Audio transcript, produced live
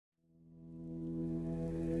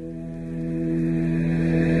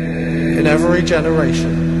every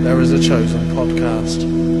generation, there is a chosen podcast.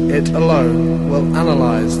 It alone will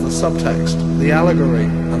analyze the subtext, the allegory,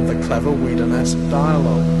 and the clever Whedon-esque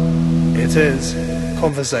dialogue. It is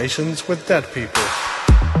Conversations with Dead People.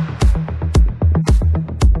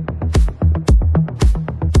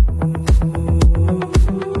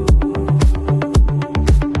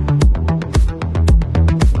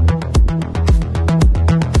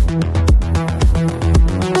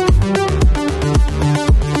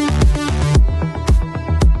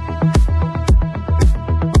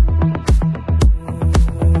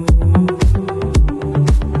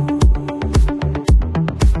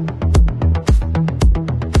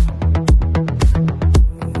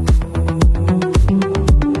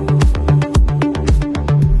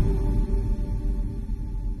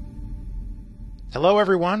 Hello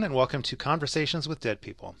everyone, and welcome to Conversations with Dead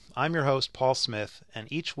People. I'm your host, Paul Smith,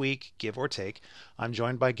 and each week, give or take, I'm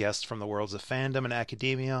joined by guests from the worlds of fandom and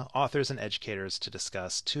academia, authors and educators to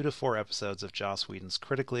discuss 2 to 4 episodes of Joss Whedon's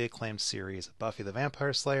critically acclaimed series, Buffy the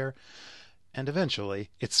Vampire Slayer, and eventually,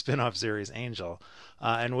 its spin-off series, Angel.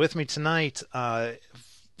 And with me tonight,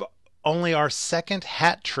 only our second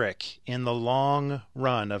hat trick in the long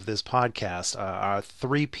run of this podcast, our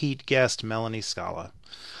three-peat guest, Melanie Scala.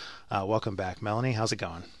 Welcome back, Melanie. How's it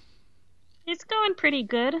going? It's going pretty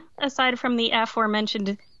good, aside from the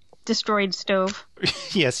aforementioned destroyed stove.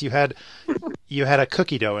 Yes, you had a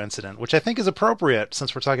cookie dough incident, which I think is appropriate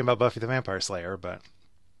since we're talking about Buffy the Vampire Slayer. But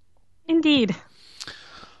indeed.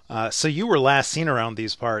 So you were last seen around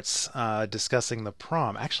these parts discussing the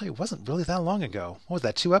prom. Actually, it wasn't really that long ago. What was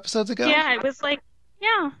that, 2 episodes ago? Yeah, it was like,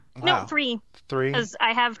 Wow. No, 3. 3? Because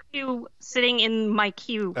I have 2 sitting in my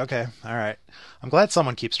queue. Okay, all right. I'm glad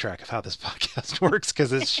someone keeps track of how this podcast works,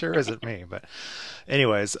 because it sure isn't me. But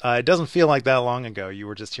anyways, it doesn't feel like that long ago. You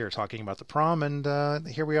were just here talking about the prom, and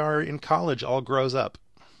here we are in college, all grows up.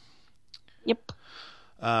 Yep.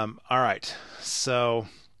 All right. So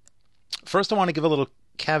first I want to give a little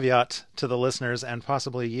caveat to the listeners, and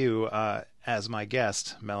possibly you as my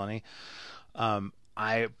guest, Melanie.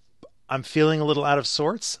 I'm feeling a little out of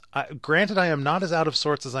sorts. Granted, I am not as out of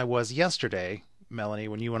sorts as I was yesterday, Melanie,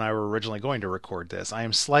 when you and I were originally going to record this. I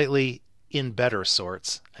am slightly in better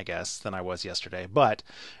sorts, I guess, than I was yesterday. But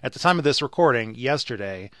at the time of this recording,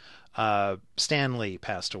 yesterday, Stan Lee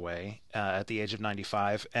passed away at the age of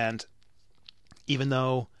 95. And even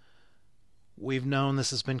though we've known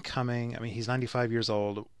this has been coming, I mean, he's 95 years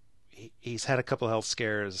old. He's had a couple health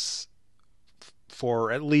scares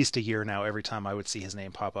for at least a year now. Every time I would see his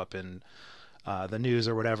name pop up in the news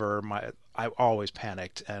or whatever, I always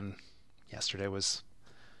panicked, and yesterday was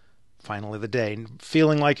finally the day.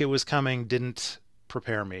 Feeling like it was coming didn't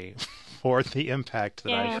prepare me for the impact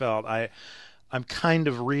that I felt. I'm kind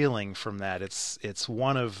of reeling from that. It's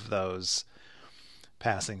one of those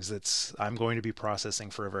passings that's I'm going to be processing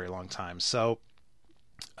for a very long time. So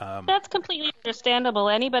that's completely understandable.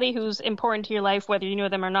 Anybody who's important to your life, whether you know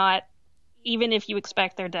them or not, even if you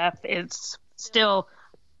expect their death, it's still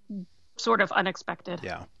sort of unexpected.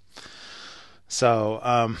 Yeah.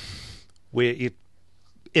 So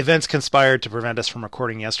events conspired to prevent us from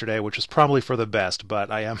recording yesterday, which was probably for the best. But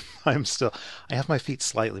I have my feet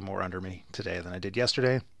slightly more under me today than I did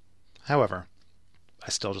yesterday. However, I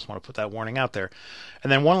still just want to put that warning out there.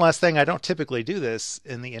 And then one last thing, I don't typically do this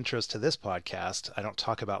in the intros to this podcast. I don't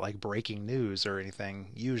talk about like breaking news or anything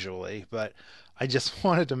usually, but I just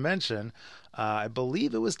wanted to mention, I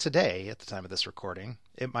believe it was today at the time of this recording.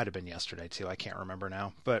 It might have been yesterday too. I can't remember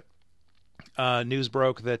now. But news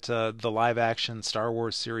broke that the live-action Star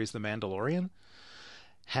Wars series, The Mandalorian,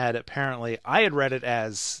 had apparently, I had read it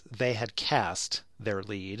as they had cast their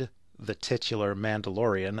lead, the titular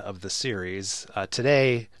Mandalorian of the series,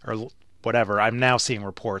 today, or whatever. I'm now seeing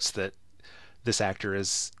reports that this actor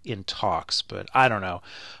is in talks, but I don't know.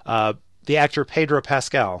 The actor Pedro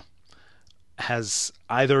Pascal has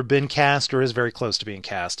either been cast or is very close to being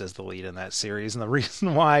cast as the lead in that series. And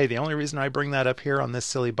the only reason I bring that up here on this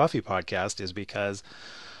silly Buffy podcast is because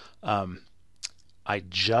I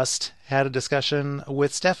just had a discussion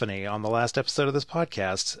with Stephanie on the last episode of this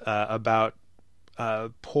podcast about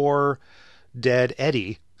poor dead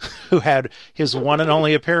Eddie, who had his one and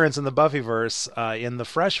only appearance in the Buffyverse in The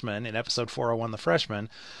Freshman, in episode 401, The Freshman.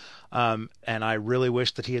 And I really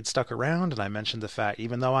wish that he had stuck around. And I mentioned the fact,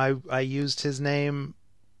 even though I used his name,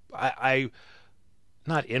 I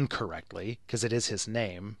not incorrectly, because it is his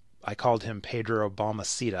name, I called him Pedro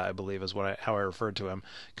Balmaceda, I believe is how I referred to him,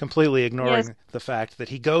 completely ignoring the fact that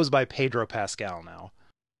he goes by Pedro Pascal now.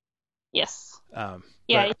 Yes.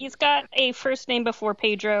 He's got a first name before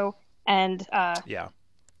Pedro, and that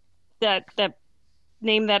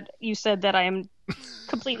name that you said that I am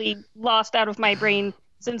completely lost out of my brain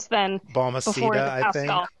since then. Before Balmaceda, the I think.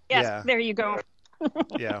 Pascal. Yes, Yeah. there you go.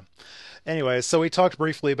 Yeah. Anyway, so we talked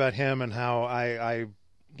briefly about him and how I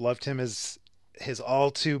loved him as his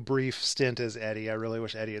all too brief stint as Eddie. I really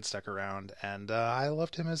wish Eddie had stuck around. And I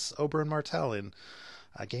loved him as Oberyn Martell in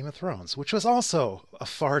Game of Thrones, which was also a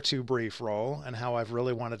far too brief role, and how I've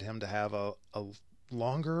really wanted him to have a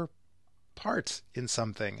longer part in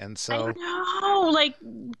something. And so I know, like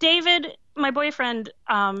David, my boyfriend,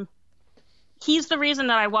 he's the reason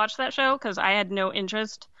that I watched that show because I had no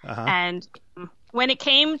interest. And when it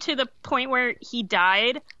came to the point where he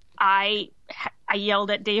died, I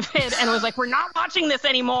yelled at David and was like, "We're not watching this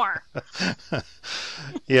anymore."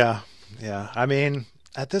 Yeah. I mean,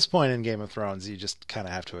 at this point in Game of Thrones, you just kind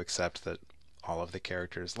of have to accept that all of the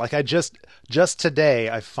characters. Like I just today,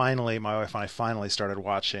 my wife and I finally started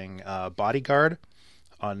watching Bodyguard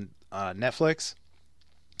on Netflix,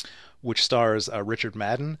 which stars Richard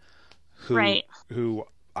Madden, who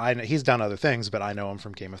he's done other things, but I know him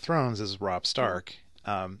from Game of Thrones as Robb Stark.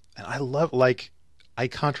 And I love, like, I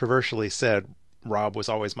controversially said Robb was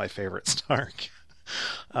always my favorite Stark.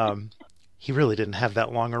 He really didn't have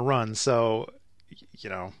that long a run, so, you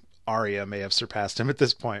know, Arya may have surpassed him at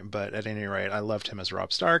this point, but at any rate, I loved him as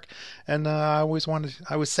Robb Stark, and I was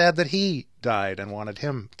sad that he died and wanted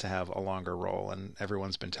him to have a longer role, and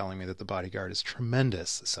everyone's been telling me that The Bodyguard is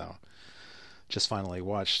tremendous, so just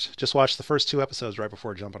watched the first 2 episodes right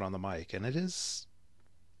before jumping on the mic, and it is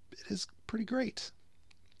pretty great.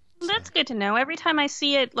 That's good to know. Every time I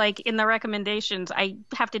see it, like in the recommendations, I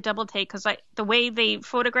have to double take because the way they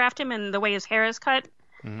photographed him and the way his hair is cut,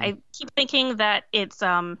 I keep thinking that it's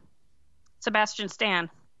Sebastian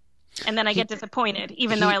Stan, and then I get disappointed,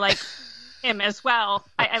 even though I like him as well.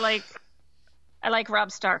 I like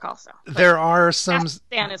Robb Stark also. There are some.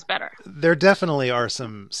 Stan is better. There definitely are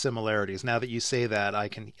some similarities. Now that you say that, I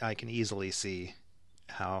can easily see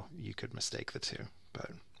how you could mistake the two,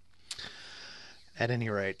 but. At any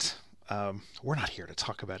rate, we're not here to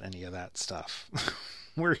talk about any of that stuff.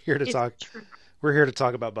 We're here to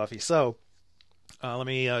talk about Buffy. So let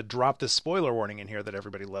me drop this spoiler warning in here that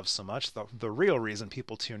everybody loves so much. The real reason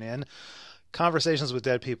people tune in. Conversations with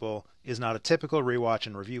Dead People is not a typical rewatch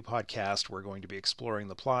and review podcast. We're going to be exploring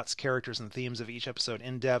the plots, characters, and themes of each episode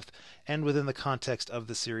in depth and within the context of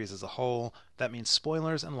the series as a whole. That means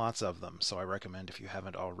spoilers and lots of them. So I recommend, if you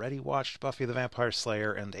haven't already watched Buffy the Vampire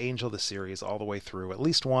Slayer and Angel the series all the way through at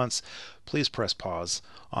least once, please press pause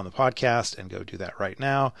on the podcast and go do that right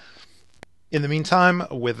now. In the meantime,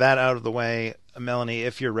 with that out of the way, Melanie,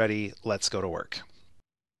 if you're ready, let's go to work.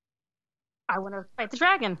 I want to fight the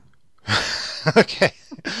dragon. Okay.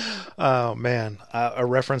 Oh, man. A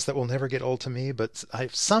reference that will never get old to me, but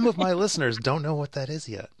some of my listeners don't know what that is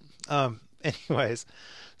yet. Anyways,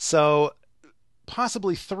 so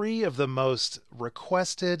possibly 3 of the most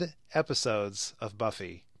requested episodes of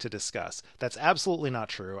Buffy to discuss. That's absolutely not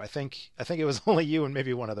true. I think it was only you and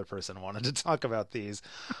maybe one other person wanted to talk about these.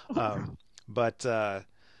 But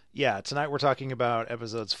tonight we're talking about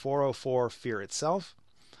episodes 404, Fear Itself,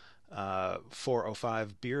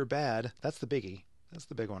 405, Beer Bad. That's the biggie. That's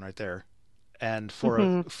the big one right there. And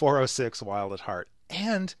 406, Wild at Heart.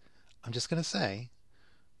 And I'm just going to say,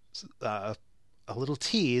 a little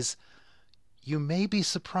tease, you may be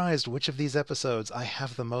surprised which of these episodes I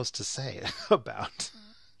have the most to say about.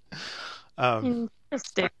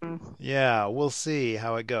 Interesting. Yeah, we'll see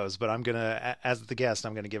how it goes. But I'm going to, as the guest,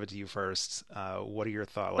 I'm going to give it to you first. What are your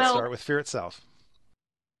thoughts? Let's start with Fear Itself.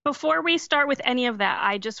 Before we start with any of that,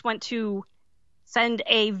 I just want to send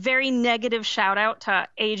a very negative shout out to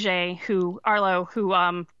Arlo,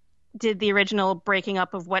 who did the original breaking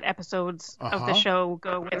up of what episodes of the show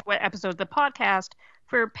go with what episodes of the podcast,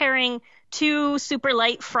 for pairing 2 super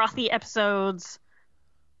light, frothy episodes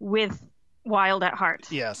with Wild at Heart.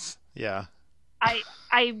 Yes. Yeah.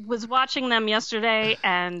 I was watching them yesterday,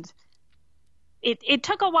 and it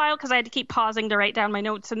took a while because I had to keep pausing to write down my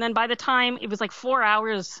notes. And then by the time, it was like 4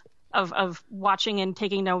 hours of watching and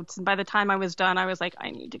taking notes. And by the time I was done, I was like, I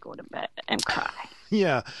need to go to bed and cry.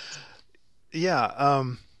 Yeah. Yeah.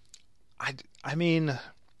 I mean,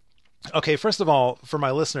 okay, first of all, for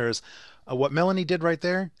my listeners, what Melanie did right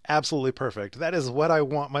there, absolutely perfect. That is what I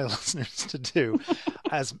want my listeners to do.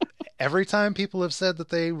 As every time people have said that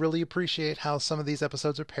they really appreciate how some of these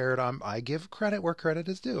episodes are paired, I give credit where credit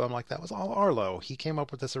is due. I'm like, that was all Arlo. He came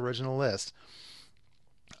up with this original list.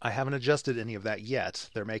 I haven't adjusted any of that yet.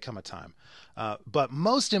 There may come a time. But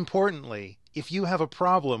most importantly, if you have a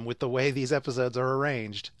problem with the way these episodes are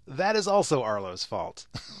arranged, that is also Arlo's fault.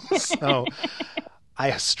 So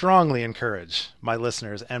I strongly encourage my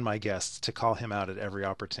listeners and my guests to call him out at every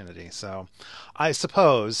opportunity. So I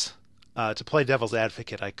suppose, to play devil's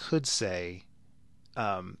advocate, I could say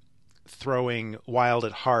throwing Wild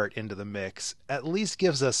at Heart into the mix at least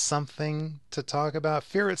gives us something to talk about.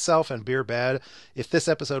 Fear Itself and Beer Bad, if this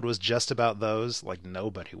episode was just about those, like,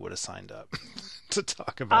 nobody would have signed up to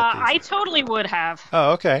talk about these. I totally would have.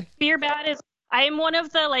 Oh, okay. Beer Bad is... I am one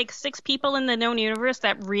of the, 6 people in the known universe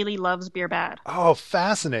that really loves Beer Bad. Oh,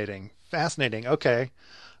 fascinating. Fascinating. Okay.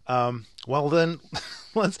 Well, then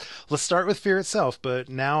let's start with Fear Itself. But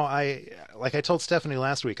now like I told Stephanie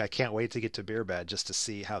last week, I can't wait to get to Beer Bad just to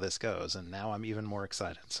see how this goes. And now I'm even more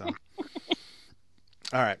excited. So,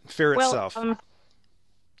 all right, Fear Itself,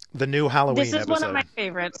 the new Halloween episode. This is one of my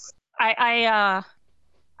favorites. I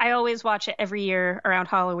always watch it every year around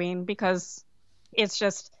Halloween because it's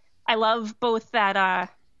just, I love both that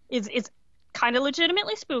it's kind of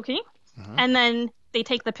legitimately spooky, and then they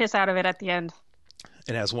take the piss out of it at the end.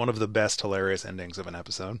 It has one of the best hilarious endings of an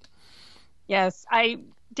episode. Yes,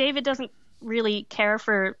 David doesn't really care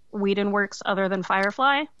for Whedon works other than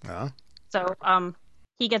Firefly. So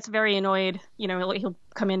he gets very annoyed. He'll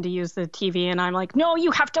come in to use the TV, and I'm like, no,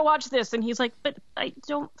 you have to watch this. And he's like, but I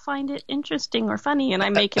don't find it interesting or funny. And I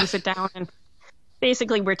make him sit down, and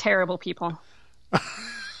basically we're terrible people.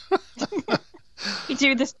 We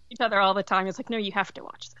do this to each other all the time. It's like, no, you have to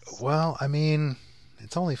watch this. Well, I mean,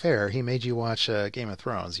 it's only fair. He made you watch Game of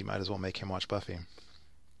Thrones. You might as well make him watch Buffy.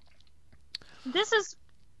 This is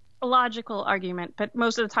a logical argument, but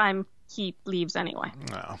most of the time he leaves anyway.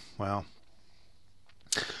 Oh, well.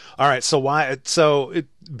 All right, so why?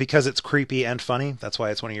 Because it's creepy and funny. That's why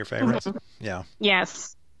it's one of your favorites. Yeah.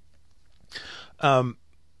 Yes.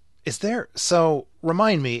 Is there? So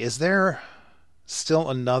remind me. Is there still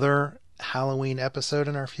another Halloween episode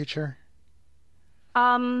in our future?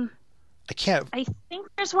 I can't. I think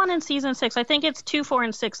there's one in season 6. I think it's 2, 4,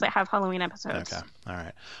 and 6 that have Halloween episodes. Okay, all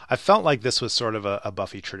right. I felt like this was sort of a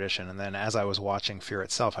Buffy tradition, and then as I was watching Fear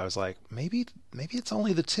Itself, I was like, maybe it's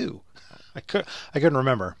only the 2. I couldn't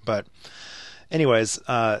remember, but anyways,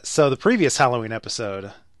 so the previous Halloween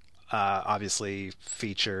episode obviously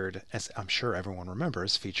featured, as I'm sure everyone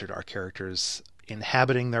remembers, featured our characters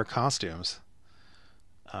inhabiting their costumes.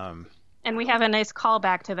 And we have a nice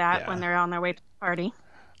callback to that when they're on their way to the party.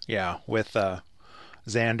 Yeah, with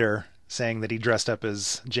Xander saying that he dressed up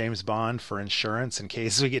as James Bond for insurance in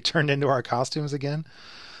case we get turned into our costumes again.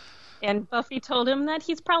 And Buffy told him that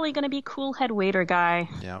he's probably going to be cool head waiter guy.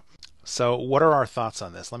 Yeah. So what are our thoughts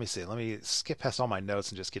on this? Let me see. Let me skip past all my notes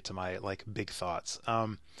and just get to my big thoughts. I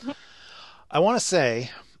want to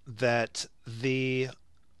say that the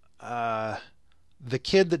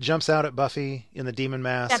kid that jumps out at Buffy in the demon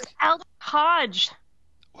mask. That's Aldous Hodge.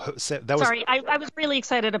 Sorry, I was really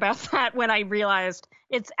excited about that when I realized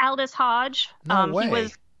it's Aldous Hodge. No way. He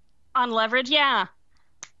was on Leverage. Yeah.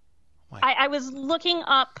 I was looking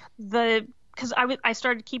up because I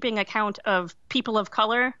started keeping account of people of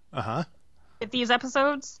color with these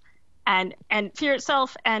episodes, and Fear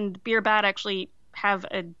Itself and Beer Bad actually have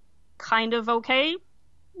a kind of okay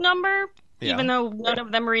number, even though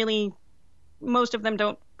most of them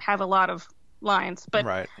don't have a lot of lines. But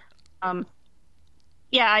right.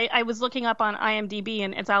 Yeah, I was looking up on IMDb,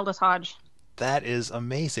 and it's Aldous Hodge. That is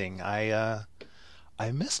amazing. I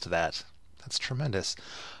missed that. That's tremendous.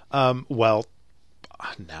 Well,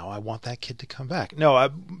 now I want that kid to come back. No,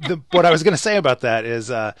 what I was going to say about that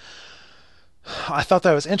is I thought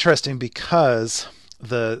that was interesting because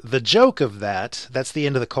the joke of that's the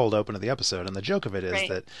end of the cold open of the episode, and the joke of it is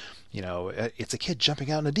that, it's a kid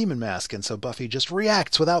jumping out in a demon mask, and so Buffy just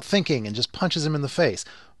reacts without thinking and just punches him in the face.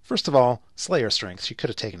 First of all, Slayer strength. She could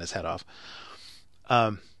have taken his head off.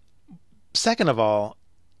 Second of all,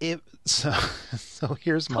 so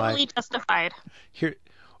here's my totally justified. Here,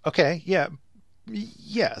 okay, yeah,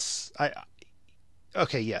 yes,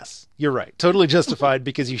 okay, yes, you're right, totally justified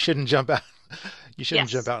because you shouldn't jump out. You shouldn't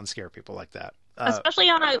jump out and scare people like that, especially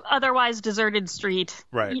on an otherwise deserted street.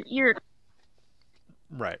 Right,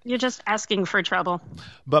 you're just asking for trouble.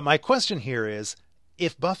 But my question here is,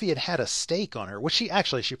 if Buffy had a stake on her, which she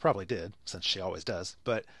probably did, since she always does,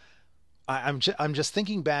 but I'm just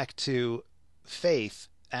thinking back to Faith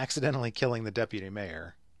accidentally killing the deputy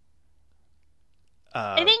mayor.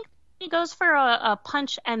 I think he goes for a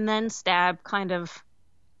punch and then stab kind of.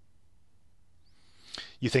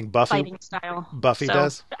 You think Buffy fighting style? Buffy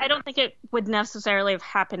does? I don't think it would necessarily have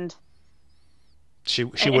happened. She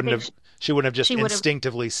wouldn't have just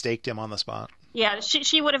instinctively staked him on the spot. Yeah,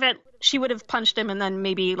 she would have punched him and then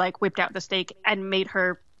maybe whipped out the stake and made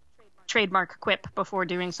her trademark quip before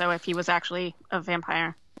doing so if he was actually a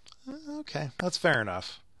vampire. Okay, that's fair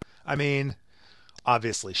enough. I mean,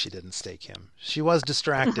 obviously she didn't stake him. She was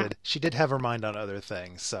distracted. She did have her mind on other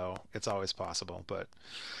things, so it's always possible. But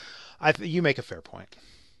you make a fair point.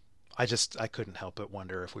 I couldn't help but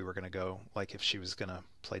wonder if we were going to go, like if she was going to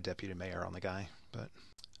play deputy mayor on the guy. But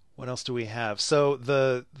what else do we have? So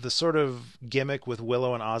the sort of gimmick with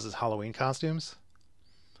Willow and Oz's Halloween costumes.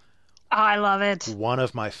 Oh, I love it. One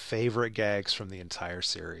of my favorite gags from the entire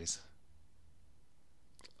series.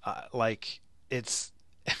 Like it's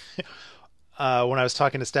when I was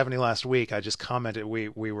talking to Stephanie last week, I just commented we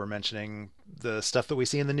were mentioning the stuff that we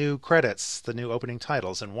see in the new credits, the new opening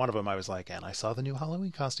titles, and one of them I was like, and I saw the new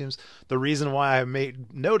Halloween costumes. The reason why I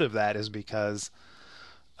made note of that is because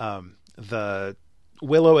the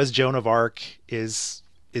Willow as Joan of Arc is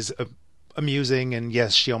amusing, and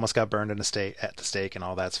yes, she almost got burned at the stake, and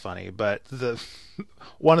all that's funny. But the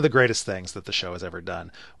one of the greatest things that the show has ever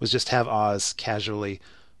done was just have Oz casually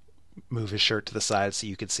move his shirt to the side so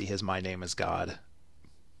you could see his "My name is God"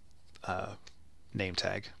 name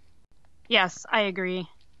tag. Yes, I agree.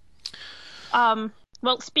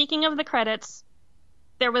 Well, speaking of the credits,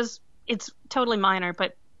 it's totally minor,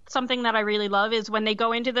 but something that I really love is when they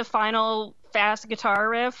go into the final fast guitar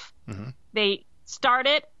riff, they start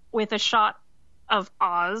it with a shot of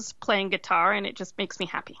Oz playing guitar, and it just makes me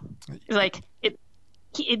happy. Like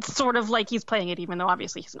it's sort of like he's playing it, even though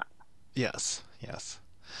obviously he's not. Yes.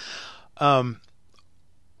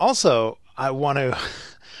 Also,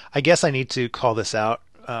 I guess I need to call this out.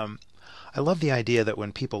 I love the idea that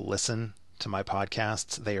when people listen to my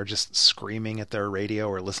podcasts, they are just screaming at their radio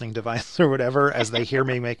or listening device or whatever as they hear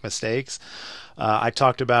me make mistakes. I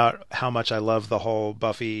talked about how much I love the whole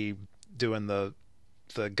Buffy doing the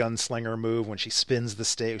gunslinger move when she spins the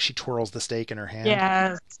stake, she twirls the stake in her hand.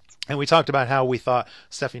 Yes. And we talked about how we thought,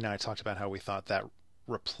 Stephanie and I talked about how we thought that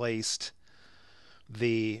replaced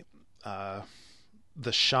the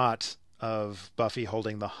shot of Buffy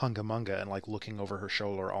holding the hungamunga and like looking over her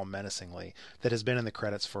shoulder all menacingly that has been in the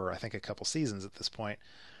credits for I think a couple seasons at this point.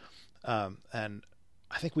 And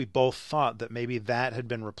I think we both thought that maybe that had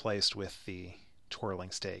been replaced with the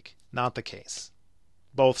twirling stake. Not the case.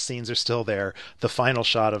 Both scenes are still there. The final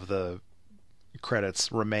shot of the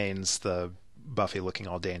credits remains the Buffy looking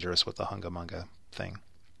all dangerous with the hungamunga thing.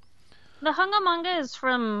 The hungamunga is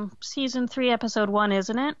from season 3, episode 1,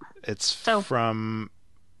 isn't it? It's from.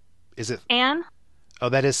 Is it Anne? Oh,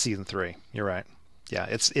 that is season 3. You're right. Yeah,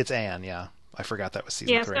 it's Anne. Yeah, I forgot that was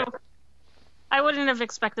season 3. So I wouldn't have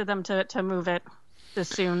expected them to move it this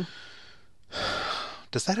soon.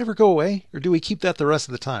 Does that ever go away, or do we keep that the rest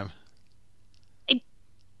of the time? I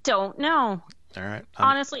don't know. All right.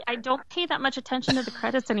 Honestly, I don't pay that much attention to the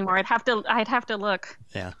credits anymore. I'd have to look.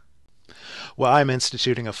 Yeah. Well, I'm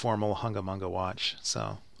instituting a formal hungamunga watch,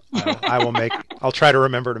 so I'll try to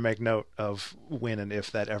remember to make note of when and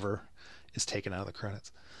if that ever is taken out of the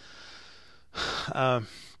credits.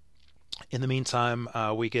 In the meantime,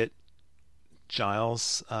 we get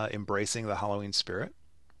Giles embracing the Halloween spirit,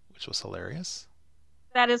 which was hilarious.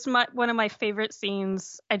 That is one of my favorite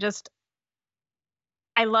scenes.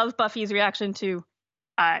 I love Buffy's reaction to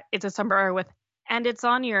it's a sombrero with, and it's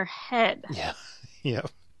on your head. Yeah. Yeah.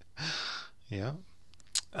 Yeah.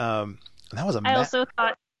 That was I also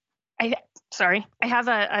thought, I have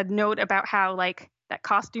a note about how like that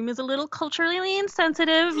costume is a little culturally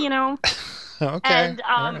insensitive, you know. Okay.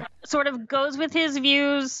 And sort of goes with his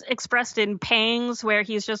views expressed in Pangs, where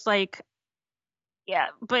he's just like, yeah,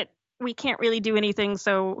 but we can't really do anything,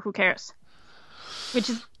 so who cares? Which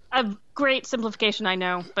is a great simplification, I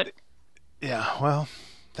know, but yeah, well,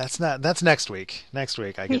 that's next week. Next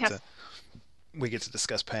week we get to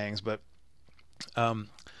discuss Pangs, but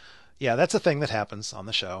yeah, that's a thing that happens on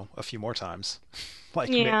the show a few more times, like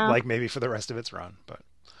maybe for the rest of its run. But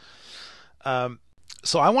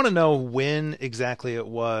so I want to know when exactly it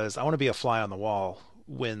was. I want to be a fly on the wall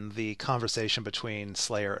when the conversation between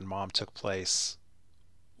Slayer and Mom took place,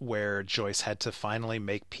 where Joyce had to finally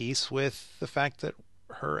make peace with the fact that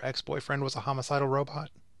her ex-boyfriend was a homicidal robot.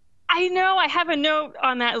 I know. I have a note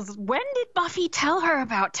on that. When did Buffy tell her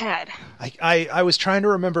about Ted? I was trying to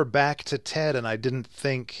remember back to Ted, and I didn't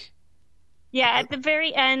think. Yeah, at the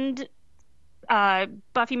very end,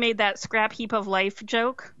 Buffy made that scrap heap of life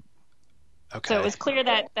joke. Okay. So it was clear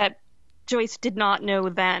that Joyce did not know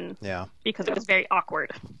then. Yeah. Because it was very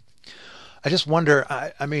awkward. I just wonder.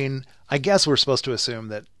 I mean, I guess we're supposed to assume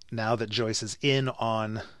that now that Joyce is in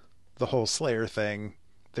on the whole Slayer thing,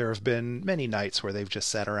 there have been many nights where they've just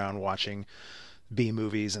sat around watching B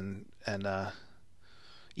movies and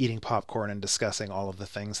eating popcorn and discussing all of the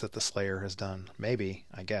things that the Slayer has done. Maybe,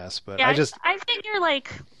 I guess, but yeah, I figure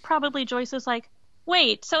like probably Joyce is like,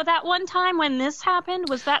 Wait, so that one time when this happened,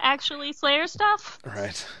 was that actually Slayer stuff?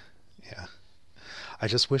 Right. Yeah. I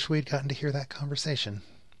just wish we'd gotten to hear that conversation.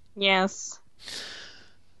 Yes.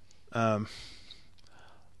 Um,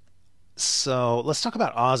 so let's talk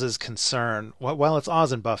about Oz's concern. Well, it's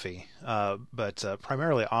Oz and Buffy, but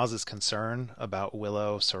primarily Oz's concern about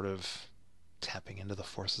Willow sort of tapping into the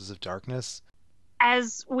forces of darkness.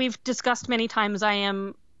 As we've discussed many times, I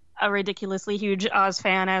am a ridiculously huge Oz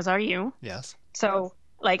fan, as are you. Yes. So,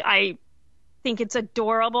 like, I think it's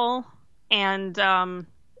adorable and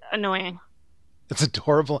annoying. It's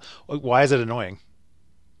adorable. Why is it annoying?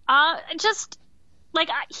 Just like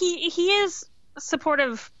he is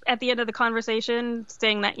supportive at the end of the conversation,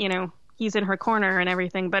 saying that he's in her corner and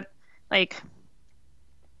everything. But like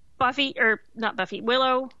Buffy, or not Buffy,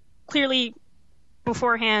 Willow, clearly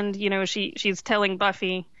beforehand, she's telling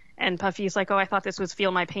Buffy, and Buffy's like, "Oh, I thought this was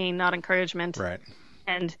feel my pain, not encouragement." Right.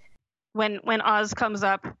 And when Oz comes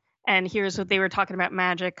up and hears what they were talking about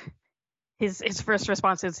magic, his first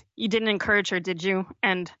response is, "You didn't encourage her, did you?"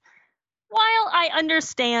 And while I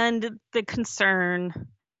understand the concern,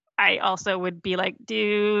 I also would be like,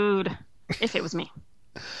 dude, if it was me.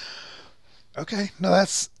 Okay. No,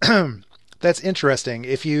 that's that's interesting.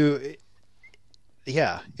 If you're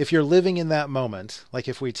living in that moment, like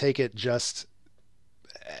if we take it just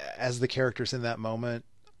as the characters in that moment,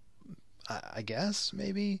 I guess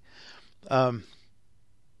maybe.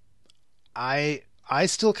 I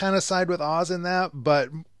still kind of side with Oz in that, but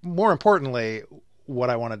more importantly, what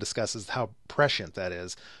I want to discuss is how prescient that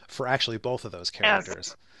is for actually both of those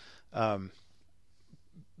characters. Yes.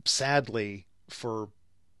 Sadly for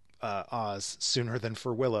Oz, sooner than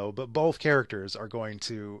for Willow, but both characters are going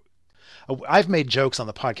to... I've made jokes on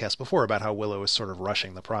the podcast before about how Willow is sort of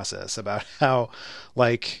rushing the process, about how,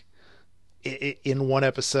 like, in one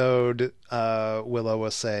episode, Willow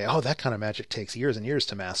will say, "Oh, that kind of magic takes years and years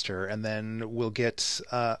to master," and then we'll get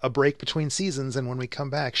a break between seasons, and when we come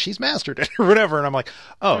back, she's mastered it or whatever. And I'm like,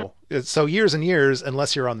 "Oh, so years and years,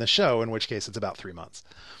 unless you're on the show, in which case it's about 3 months."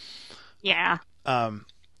 Yeah.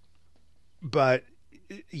 But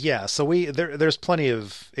yeah, so there's plenty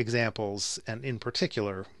of examples, and in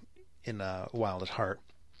particular, in Wild at Heart,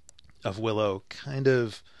 of Willow kind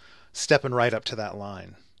of stepping right up to that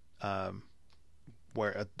line.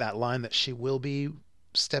 Where that line that she will be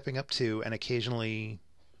stepping up to and occasionally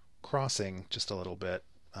crossing just a little bit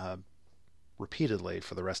repeatedly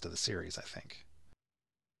for the rest of the series, I think.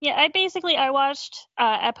 Yeah, I watched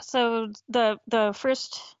episodes, the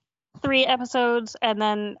first 3 episodes, and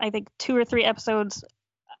then I think 2 or 3 episodes.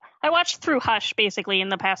 I watched through Hush basically in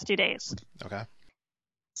the past 2 days. Okay.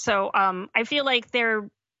 So I feel like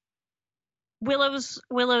Willow's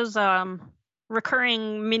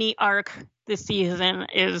recurring mini arc this season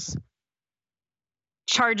is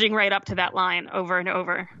charging right up to that line over and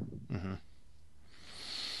over. Mm-hmm.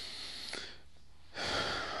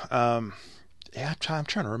 Yeah, I'm trying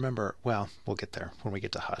to remember. Well, we'll get there when we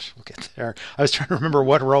get to Hush. We'll get there. I was trying to remember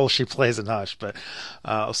what role she plays in Hush, but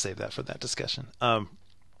I'll save that for that discussion.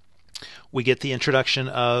 We get the introduction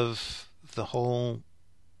of the whole...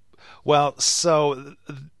 Well, so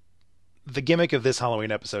the gimmick of this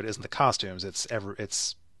Halloween episode isn't the costumes.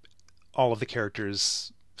 It's all of the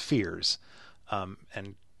characters' fears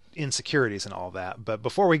and insecurities and all that. But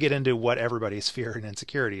before we get into what everybody's fear and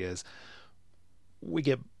insecurity is, we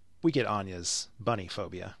get Anya's bunny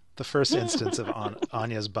phobia. The first instance of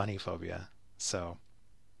Anya's bunny phobia. So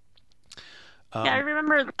yeah, I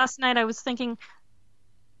remember last night I was thinking,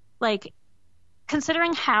 like,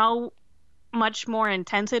 considering how much more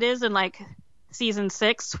intense it is in like season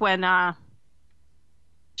 6 when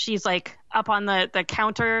she's like up on the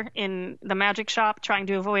counter in the magic shop trying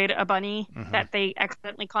to avoid a bunny that they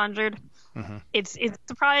accidentally conjured. Mm-hmm. It's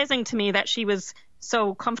surprising to me that she was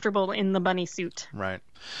so comfortable in the bunny suit. Right.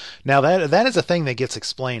 Now that is a thing that gets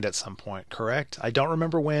explained at some point, correct? I don't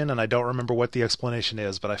remember when, and I don't remember what the explanation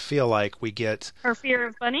is, but I feel like we get... Her fear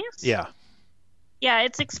of bunnies? Yeah. Yeah,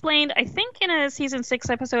 it's explained, I think, in a season 6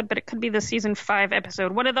 episode, but it could be the season 5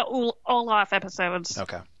 episode. One of the Olaf episodes.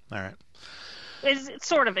 Okay. All right. It's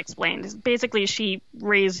sort of explained. Basically, she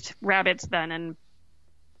raised rabbits then and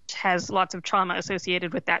has lots of trauma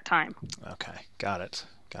associated with that time. Okay. Got it.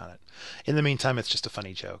 In the meantime, it's just a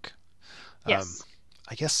funny joke. Yes.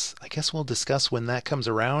 I guess we'll discuss when that comes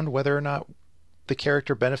around whether or not the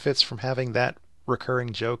character benefits from having that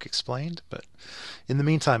recurring joke explained, but in the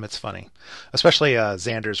meantime it's funny, especially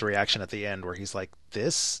Xander's reaction at the end where he's like,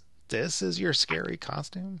 this is your scary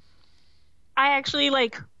costume. I actually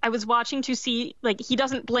I was watching to see, he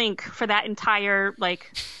doesn't blink for that entire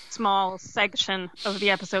small section of the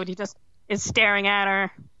episode. He just is staring at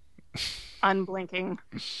her. unblinking.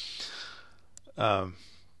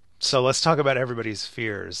 So let's talk about everybody's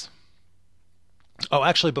fears. Oh,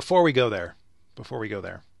 actually, before we go there,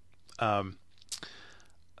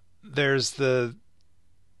 there's the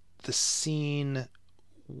scene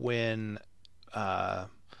when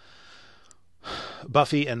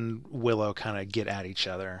Buffy and Willow kind of get at each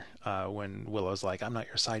other, when Willow's like, I'm not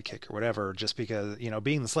your sidekick or whatever, just because,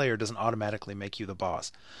 being the Slayer doesn't automatically make you the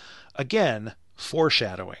boss. Again,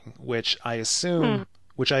 foreshadowing, which I assume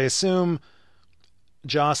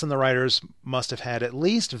Joss and the writers must have had at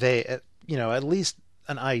least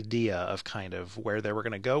an idea of kind of where they were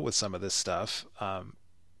going to go with some of this stuff.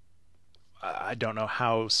 I don't know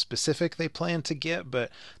how specific they planned to get, but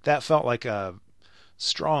that felt like a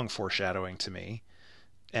strong foreshadowing to me.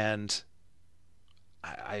 And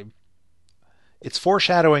it's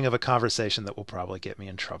foreshadowing of a conversation that will probably get me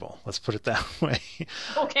in trouble. Let's put it that way.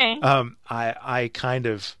 Okay. I kind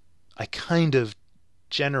of,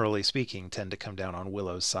 generally speaking, tend to come down on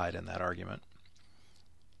Willow's side in that argument.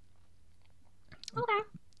 Okay.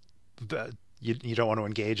 But you don't want to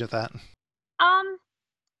engage with that?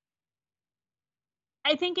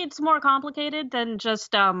 I think it's more complicated than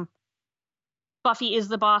just Buffy is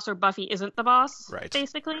the boss or Buffy isn't the boss, right?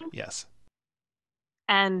 Basically. Yes.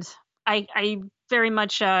 And I very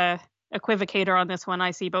much equivocator on this one.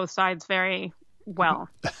 I see both sides very well.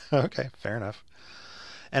 Okay, fair enough.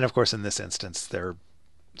 And of course, in this instance, their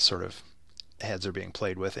sort of heads are being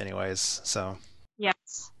played with anyways, so.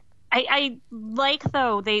 Yes. I like,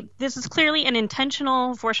 though, this is clearly an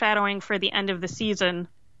intentional foreshadowing for the end of the season.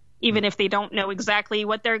 Even if they don't know exactly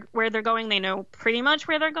where they're going, they know pretty much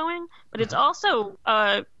where they're going. But it's also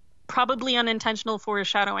probably unintentional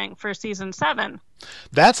foreshadowing for season 7.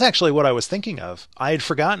 That's actually what I was thinking of. I had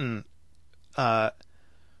forgotten. I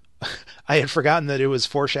had forgotten that it was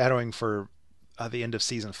foreshadowing for the end of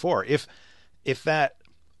season 4. If that,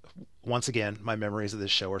 once again, my memories of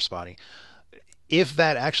this show are spotty. If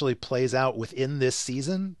that actually plays out within this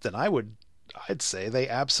season, then I'd say they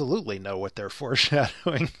absolutely know what they're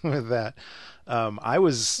foreshadowing with that.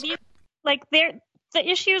 Like, the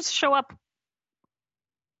issues show up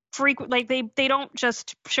frequent. Like, they don't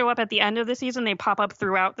just show up at the end of the season; they pop up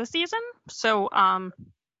throughout the season. So,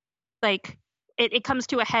 like, it comes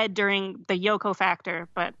to a head during the Yoko factor.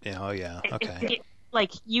 But oh yeah, okay.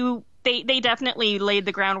 They definitely laid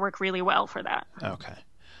the groundwork really well for that. Okay,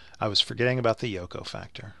 I was forgetting about the Yoko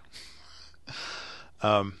factor.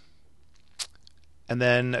 And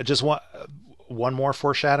then just one more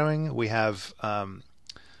foreshadowing. We have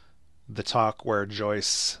the talk where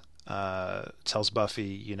Joyce tells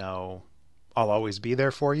Buffy, I'll always be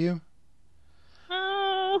there for you.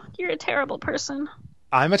 Oh, you're a terrible person.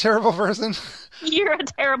 I'm a terrible person? You're a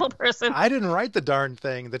terrible person. I didn't write the darn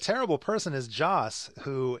thing. The terrible person is Joss,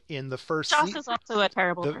 who in the first Joss is also a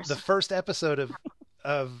terrible person. The first episode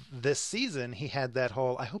of this season, he had that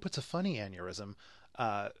whole, I hope it's a funny aneurysm,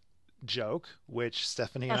 joke, which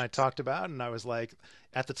Stephanie and I talked about, and I was like,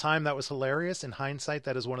 at the time that was hilarious. In hindsight,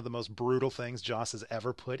 that is one of the most brutal things Joss has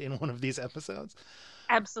ever put in one of these episodes.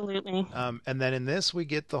 Absolutely. And then in this, we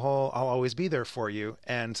get the whole I'll always be there for you,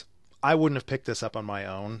 and I wouldn't have picked this up on my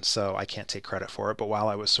own, so I can't take credit for it, but while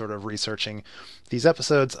I was sort of researching these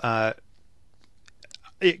episodes,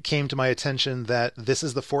 it came to my attention that this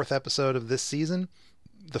is the 4th episode of this season.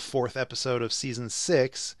 The 4th episode of season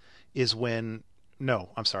 6 is when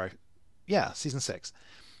season 6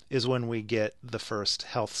 is when we get the first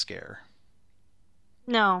health scare.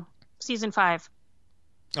 No, season 5.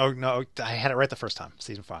 Oh, no, I had it right the first time.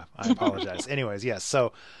 Season 5. I apologize. Anyways, yes.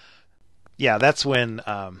 So, yeah, that's when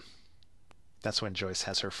Joyce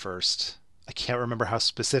has her first. I can't remember how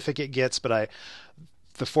specific it gets, but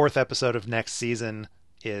the 4th episode of next season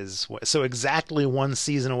is so exactly one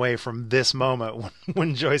season away from this moment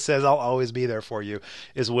when Joyce says, I'll always be there for you,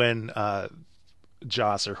 is when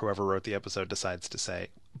Joss or whoever wrote the episode decides to say,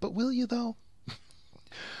 but will you though?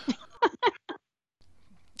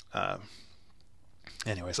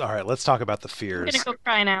 Anyways, all right, let's talk about the fears. I'm gonna go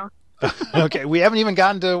cry now. Okay, we haven't even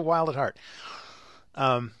gotten to Wild at Heart.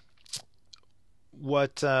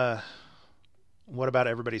 What about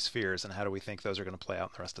everybody's fears, and how do we think those are going to play out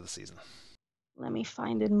in the rest of the season? Let me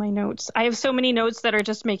find in my notes. I have so many notes that are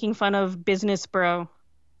just making fun of Business Bro.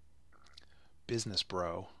 Business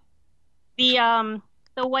Bro. The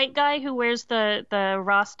white guy who wears the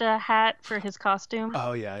Rasta hat for his costume.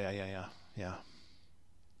 Oh yeah.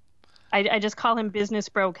 I just call him Business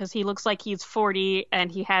Bro because he looks like he's 40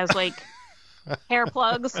 and he has like hair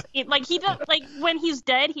plugs. He does, like when he's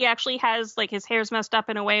dead, he actually has like his hair's messed up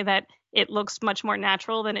in a way that it looks much more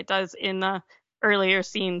natural than it does in the earlier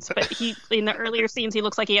scenes, but in the earlier scenes he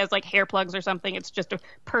looks like he has like hair plugs or something. It's just a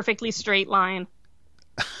perfectly straight line.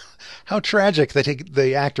 How tragic that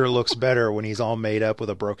the actor looks better when he's all made up with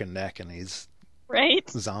a broken neck and he's right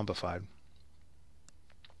zombified.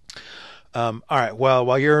 All right. Well,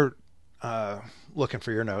 while you're looking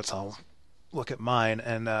for your notes, I'll look at mine.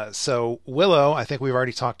 And so Willow, I think we've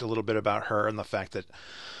already talked a little bit about her and the fact that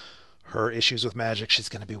her issues with magic, she's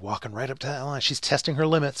going to be walking right up to that line. She's testing her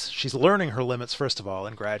limits. She's learning her limits, first of all,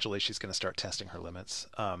 and gradually she's going to start testing her limits.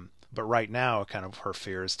 But right now, kind of her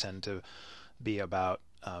fears tend to be about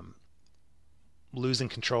losing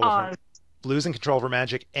control of her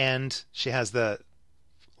magic, and she has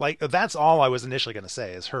that's all I was initially going to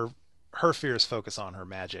say is her fears focus on her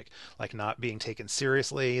magic, like not being taken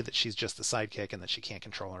seriously, that she's just the sidekick and that she can't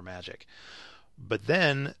control her magic. But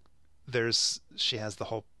then she has the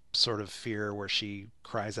whole sort of fear where she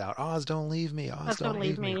cries out, Oz, don't leave me, Oz, don't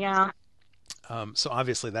leave me. Yeah. So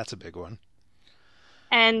obviously that's a big one.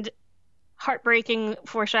 And heartbreaking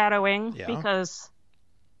foreshadowing, because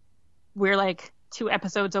we're like 2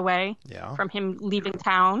 episodes away from him leaving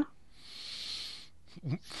town.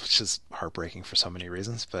 Which is heartbreaking for so many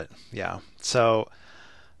reasons, but yeah. So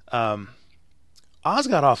Oz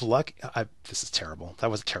got off lucky. This is terrible.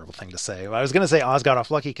 That was a terrible thing to say. I was going to say Oz got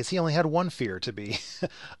off lucky because he only had one fear to be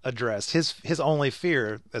addressed. His only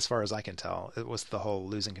fear, as far as I can tell, it was the whole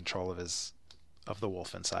losing control of the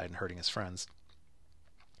wolf inside and hurting his friends.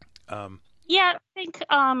 Yeah, I think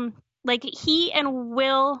like he and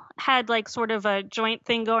Will had like sort of a joint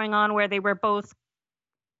thing going on where they were both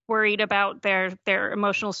worried about their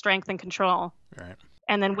emotional strength and control. Right.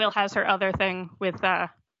 And then Will has her other thing with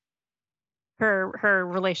her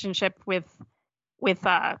relationship with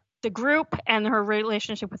the group, and her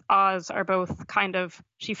relationship with Oz are both kind of,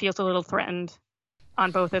 she feels a little threatened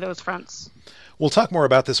on both of those fronts. We'll talk more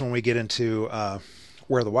about this when we get into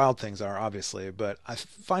Where the Wild Things Are, obviously, but I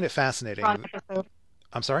find it fascinating.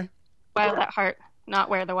 I'm sorry? Wild at Heart, not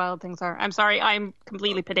Where the Wild Things Are. I'm sorry, I'm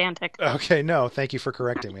completely pedantic. Okay, no, thank you for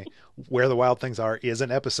correcting me. Where the Wild Things Are is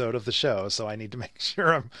an episode of the show, so I need to make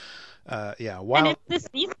sure I'm And it's this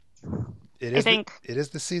season. It is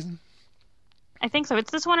this season? I think so.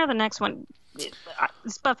 It's this one or the next one.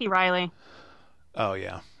 It's Buffy Riley. Oh,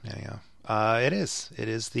 yeah. It is. It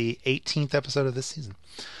is the 18th episode of this season.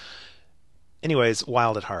 Anyways,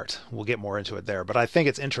 Wild at Heart. We'll get more into it there. But I think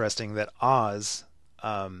it's interesting that Oz...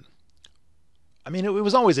 it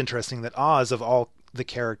was always interesting that Oz, of all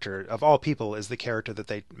people, is the character that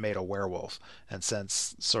they made a werewolf. And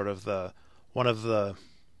since sort of one of the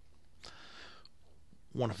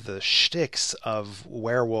shticks of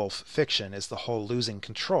werewolf fiction is the whole losing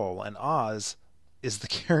control, and Oz is the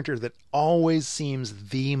character that always seems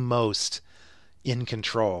the most in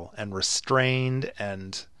control and restrained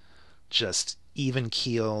and just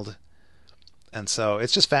even-keeled. And so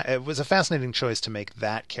it's just it was a fascinating choice to make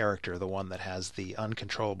that character the one that has the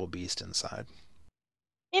uncontrollable beast inside.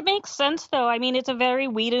 It makes sense, though. I mean, it's a very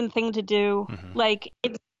Whedon thing to do. Mm-hmm. Like,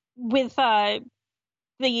 with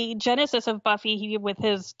the genesis of Buffy, with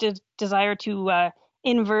his desire to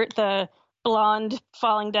invert the blonde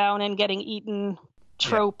falling down and getting eaten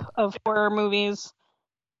trope of horror movies,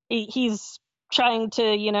 he's trying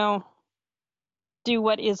to, do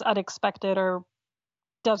what is unexpected or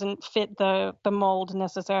doesn't fit the mold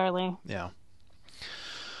necessarily. Yeah.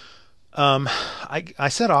 I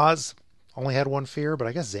said Oz only had one fear, but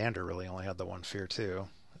I guess Xander really only had the one fear too.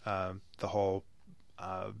 The whole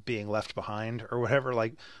being left behind or whatever,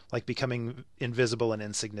 like becoming invisible and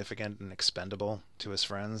insignificant and expendable to his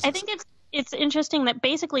friends. I think it's interesting that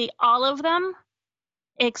basically all of them,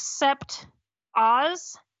 except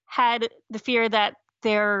Oz, had the fear that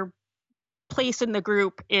their place in the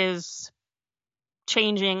group is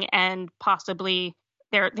changing and possibly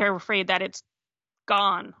they're afraid that it's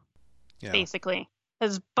gone. Yeah. Basically,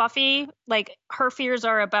 because Buffy, like, her fears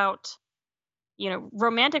are about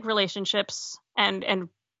romantic relationships and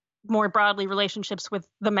more broadly relationships with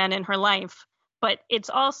the men in her life, but it's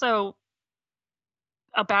also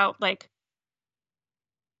about like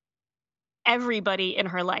everybody in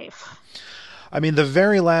her life. I mean, the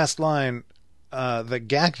very last line that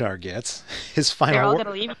Gagnar gets, his final. They're all going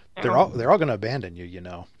to leave. They're all going to abandon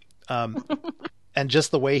you, And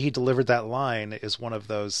just the way he delivered that line is one of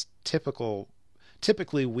those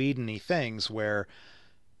typically Whedon-y things where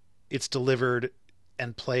it's delivered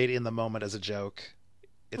and played in the moment as a joke.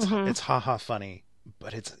 It's ha-ha funny,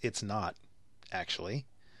 but it's not actually.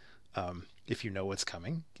 If you know what's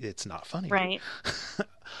coming, it's not funny. Right.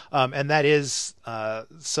 And that is,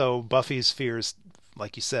 so Buffy's fears,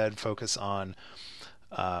 like you said, focus on,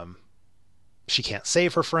 she can't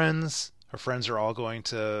save her friends. her friends are all going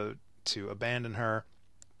to abandon her.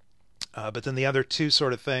 But then the other two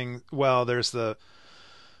sort of thing, well, there's the,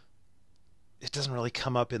 it doesn't really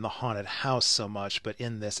come up in the haunted house so much, but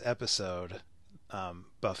in this episode,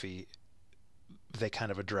 Buffy, they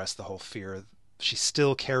kind of address the whole fear. She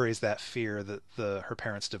still carries that fear that her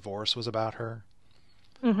parents' divorce was about her.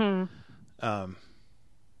 Mm-hmm.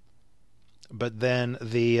 But then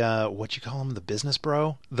the what you call him, the business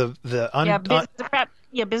bro, business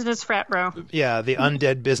frat bro. Yeah, the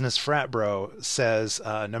undead business frat bro says,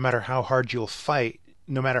 no matter how hard you fight,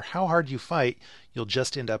 you'll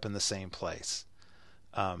just end up in the same place.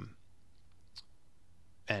 And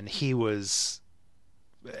he was,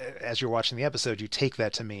 as you're watching the episode, you take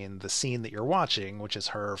that to mean the scene that you're watching, which is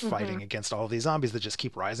her fighting against all of these zombies that just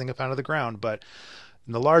keep rising up out of the ground. But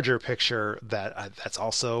in the larger picture, that's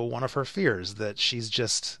also one of her fears, that she's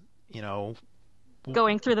just,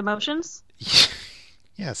 going through the motions.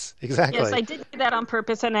 Yes, exactly. Yes, I did do that on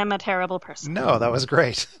purpose, and I'm a terrible person. No, that was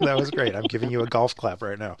great. That was great. I'm giving you a golf clap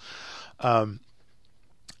right now.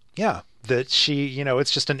 Yeah, that she,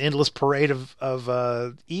 it's just an endless parade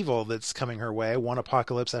of evil that's coming her way, one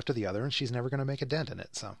apocalypse after the other, and she's never going to make a dent in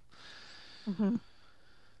it. So,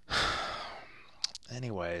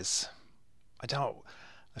 anyways, I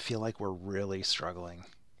feel like we're really struggling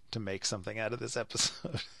to make something out of this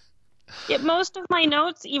episode. Yeah, most of my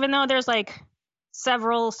notes, even though there's like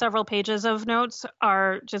several pages of notes,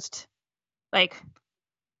 are just like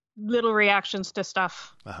little reactions to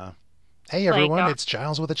stuff. Hey everyone, it's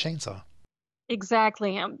Giles with a chainsaw.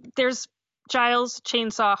 Exactly. There's Giles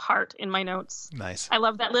chainsaw heart in my notes. Nice. I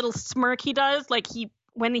love that little smirk he does, like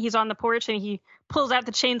when he's on the porch and he pulls out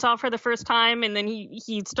the chainsaw for the first time, and then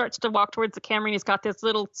he starts to walk towards the camera and he's got this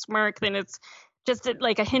little smirk. Then it's just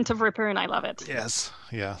like a hint of Ripper, and I love it. Yes.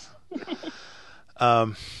 Yeah.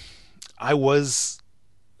 I was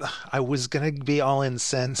gonna be all in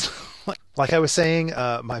sense, like I was saying.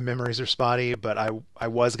 My memories are spotty, but I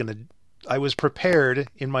was prepared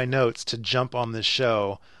in my notes to jump on this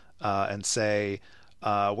show and say,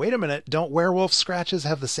 wait a minute, don't werewolf scratches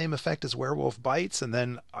have the same effect as werewolf bites? And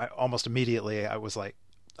then I almost immediately I was like,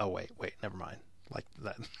 oh wait, never mind. Like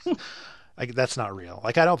that, that's not real.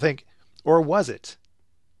 Like I don't think, or was it?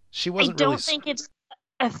 She wasn't. I don't think it's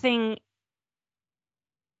a thing.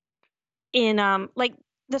 In like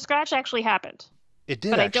the scratch actually happened. It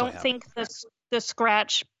did, but I don't think the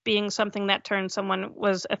scratch being something that turned someone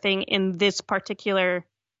was a thing in this particular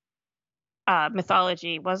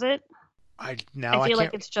mythology. Was it? I feel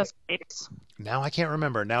like it's just bites. Now I can't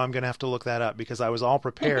remember. Now I'm gonna have to look that up, because I was all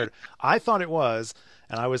prepared. I thought it was,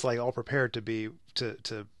 and I was like all prepared to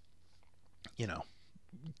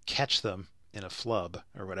catch them in a flub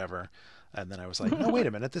or whatever. And then I was like, no, wait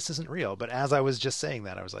a minute, this isn't real. But as I was just saying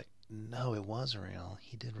that, I was like, no, it was real.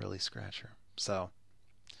 He did really scratch her. So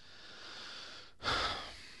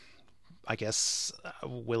I guess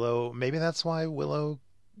Willow, maybe that's why Willow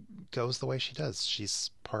goes the way she does.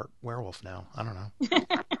 She's part werewolf now. I don't know.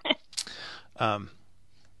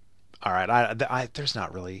 All right. There's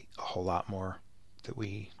not really a whole lot more that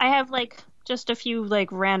I have like just a few like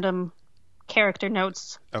random character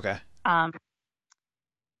notes. Okay.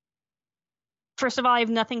 First of all, I have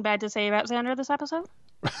nothing bad to say about Xander this episode.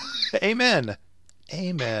 Amen.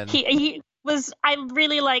 He was. I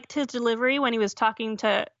really liked his delivery when he was talking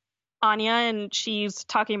to Anya, and she's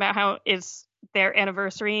talking about how it's their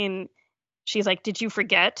anniversary, and she's like, "Did you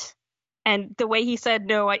forget?" And the way he said,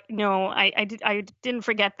 "No, I didn't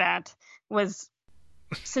forget that," was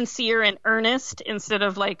sincere and earnest instead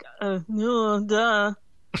of like, "No, duh."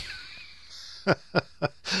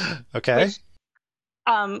 Okay. Which,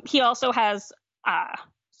 he also has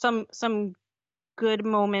some good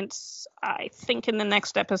moments, I think, in the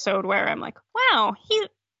next episode where I'm like, wow,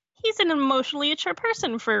 he's an emotionally mature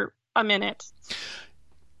person for a minute.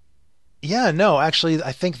 Yeah, no, actually,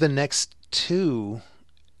 I think the next two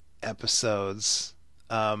episodes,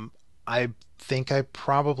 I think I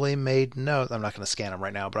probably made notes. I'm not going to scan them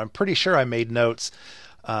right now, but I'm pretty sure I made notes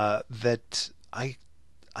that I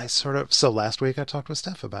sort of. So last week I talked with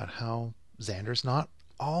Steph about how Xander's not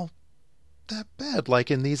all that bad.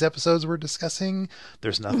 Like in these episodes we're discussing,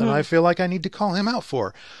 there's nothing I feel like I need to call him out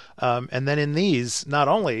for. And then in these, not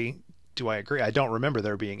only do I agree, I don't remember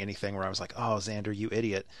there being anything where I was like, oh, Xander, you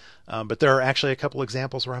idiot. But there are actually a couple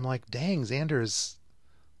examples where I'm like, dang, Xander's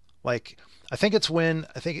like,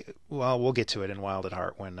 we'll get to it in Wild at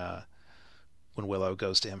Heart when Willow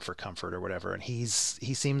goes to him for comfort or whatever. And he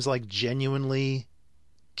seems like genuinely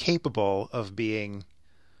capable of being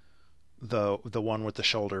the one with the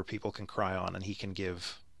shoulder people can cry on, and he can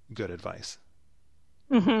give good advice.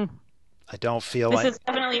 I don't feel This like is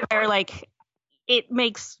definitely where like it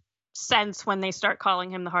makes sense when they start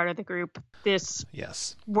calling him the heart of the group. This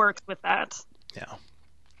yes, works with that. yeah.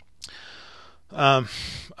 All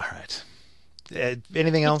right.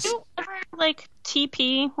 Anything Did else? you ever like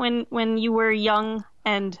TP when you were young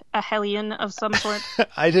and a hellion of some sort?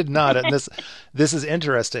 I did not, and this is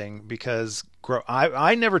interesting because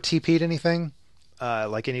I never TP'd anything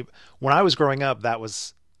like any when I was growing up. That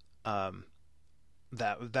was um,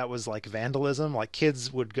 that was like vandalism. Like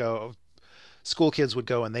school kids would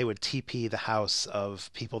go and they would TP the house of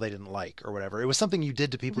people they didn't like or whatever. It was something you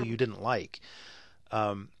did to people you didn't like.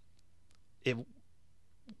 Um, it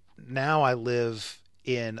Now I live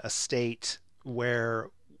in a state where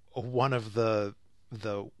one of the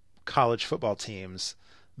college football teams,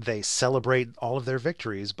 they celebrate all of their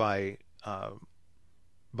victories by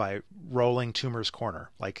rolling Toomer's Corner.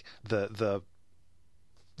 Like the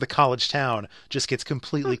college town just gets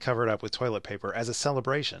completely covered up with toilet paper as a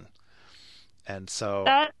celebration. And so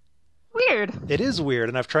That weird. it is weird,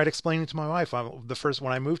 and I've tried explaining to my wife. The first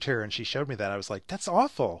when I moved here, and she showed me that, I was like, "That's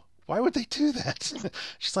awful. Why would they do that?"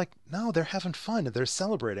 She's like, "No, they're having fun. They're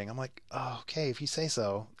celebrating." I'm like, "Oh, okay, if you say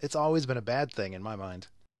so." It's always been a bad thing in my mind.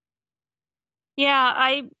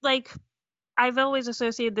 Yeah, I've always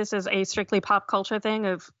associated this as a strictly pop culture thing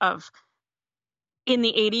of in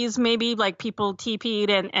the 80s maybe like people TP'd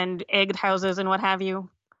and egged houses and what have you,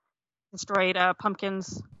 destroyed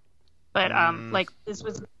pumpkins. But Mm, like this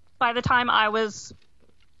was by the time I was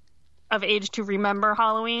of age to remember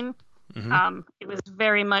Halloween, hmm. it was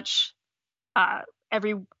very much uh,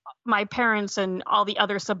 every my parents and all the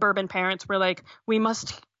other suburban parents were like, we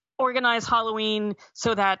must organize Halloween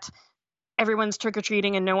so that everyone's trick or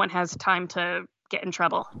treating and no one has time to get in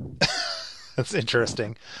trouble. That's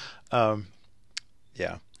interesting. Um,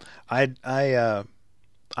 yeah, I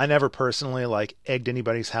never personally like egged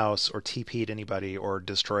anybody's house or TP'd anybody or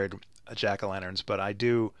destroyed jack o' lanterns, but I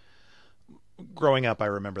do. Growing up, I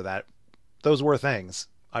remember that those were things.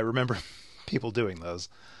 I remember people doing those.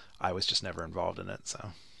 I was just never involved in it. So,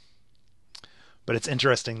 but it's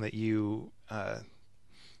interesting that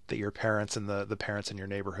that your parents and the parents in your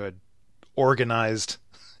neighborhood organized,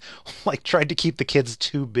 like tried to keep the kids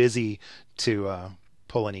too busy to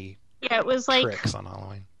pull any Yeah, it was like tricks on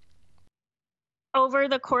Halloween. over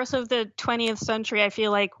the course of the 20th century, I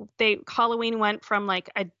feel like Halloween went from like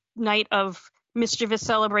a night of mischievous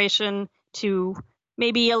celebration to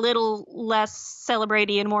maybe a little less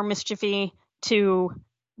celebratory and more mischiefy to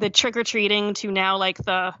the trick or treating to now like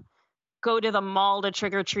the go to the mall to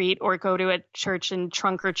trick or treat or go to a church and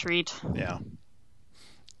trunk or treat. Yeah,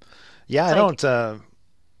 yeah. It's I like don't.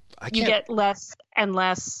 I you can't. get less and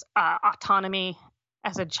less autonomy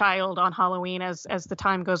as a child on Halloween as the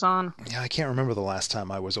time goes on. Yeah, I can't remember the last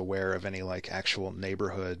time I was aware of any like actual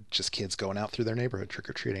neighborhood, just kids going out through their neighborhood trick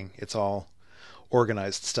or treating. It's all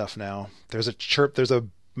organized stuff now. There's a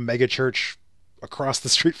mega church across the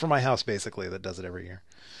street from my house basically that does it every year.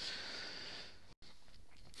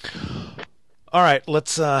 All right,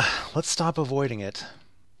 let's stop avoiding it.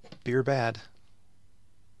 Beer bad.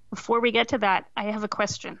 Before we get to that, I have a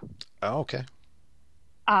question. Oh, okay.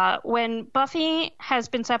 When Buffy has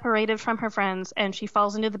been separated from her friends and she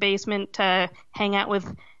falls into the basement to hang out with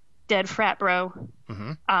dead frat bro,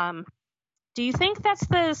 Hmm. um, do you think that's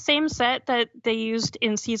the same set that they used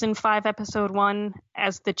in season 5, episode 1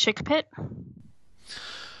 as the chick pit?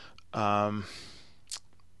 Um,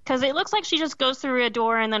 Because it looks like she just goes through a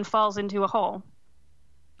door and then falls into a hole.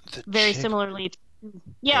 the Very chick, similarly.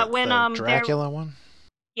 Yeah, when the they're Dracula one.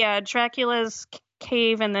 yeah, Dracula's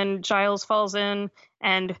cave and then Giles falls in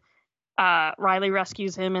and Riley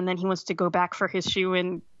rescues him and then he wants to go back for his shoe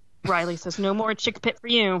and Riley says, "No more chick pit for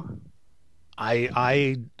you."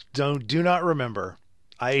 I do not remember.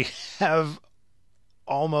 I have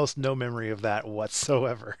almost no memory of that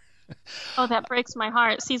whatsoever. Oh, that breaks my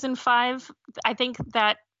heart. Season 5, I think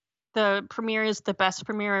that the premiere is the best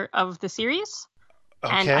premiere of the series.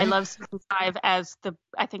 And I Okay. love season 5 as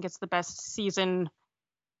I think it's the best season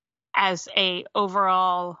as a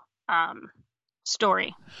overall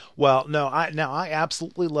story. Well, no, I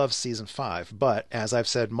absolutely love season 5, but as I've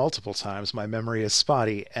said multiple times, my memory is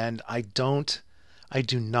spotty and I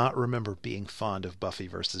do not remember being fond of Buffy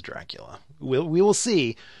versus Dracula. We will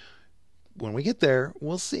see when we get there.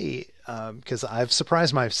 We'll see because I've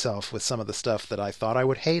surprised myself with some of the stuff that I thought I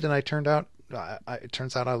would hate and it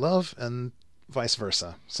turns out I love and vice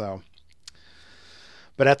versa. So,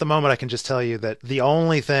 but at the moment I can just tell you that the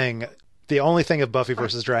only thing of Buffy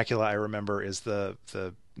versus Dracula I remember is the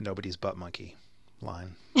nobody's butt monkey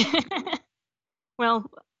line. Well,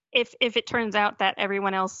 if it turns out that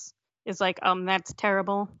everyone else is like, that's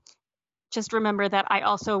terrible, just remember that I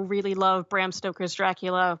also really love Bram Stoker's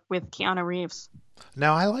Dracula with Keanu Reeves.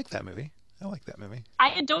 Now, I like that movie. I like that movie.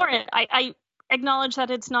 I adore it. I acknowledge that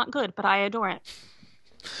it's not good, but I adore it.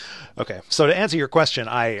 Okay, so to answer your question,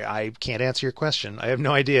 I can't answer your question. I have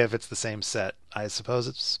no idea if it's the same set. I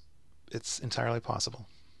suppose it's entirely possible.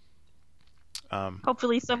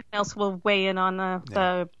 Hopefully someone else will weigh in on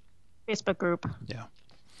the Facebook group. Yeah.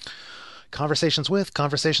 Conversations with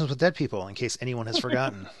Dead People, in case anyone has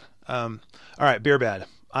forgotten. All right, Beer Bad.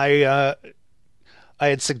 I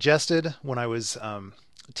had suggested when I was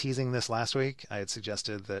teasing this last week, I had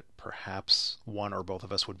suggested that perhaps one or both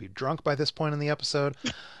of us would be drunk by this point in the episode.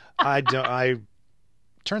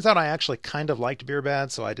 Turns out I actually kind of liked Beer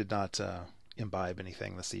Bad, so I did not imbibe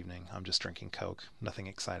anything this evening. I'm just drinking Coke. Nothing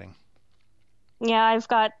exciting. Yeah, I've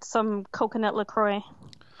got some coconut LaCroix.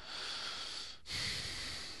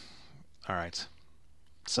 All right.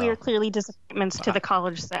 So, we are clearly disappointments to the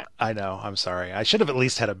college set. I know. I'm sorry. I should have at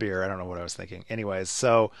least had a beer. I don't know what I was thinking. Anyways,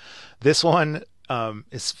 so this one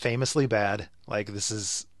is famously bad. Like, this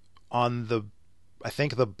is on I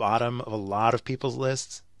think the bottom of a lot of people's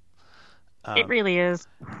lists. It really is.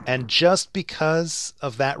 And just because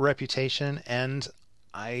of that reputation and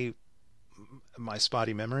my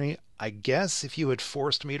spotty memory, I guess if you had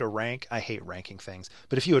forced me to rank, I hate ranking things,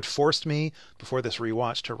 but if you had forced me before this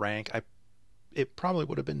rewatch to rank, it probably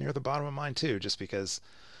would have been near the bottom of mine too, just because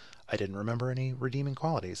I didn't remember any redeeming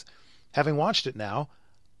qualities. Having watched it now,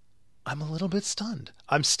 I'm a little bit stunned.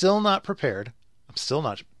 I'm still not prepared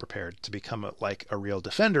to become a real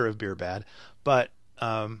defender of Beer Bad, but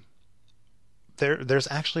there's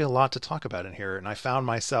actually a lot to talk about in here, and I found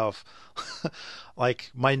myself like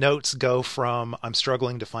my notes go from I'm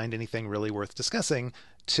struggling to find anything really worth discussing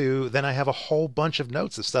to then I have a whole bunch of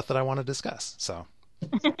notes of stuff that I want to discuss. So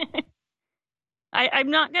I'm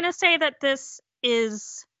not going to say that this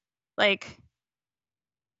is like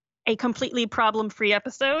a completely problem-free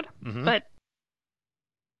episode, but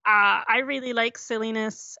I really like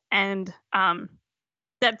silliness, and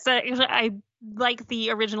that's I like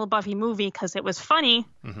the original Buffy movie because it was funny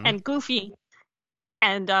and goofy,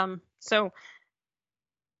 and so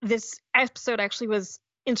this episode actually was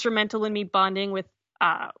instrumental in me bonding with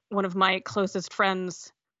one of my closest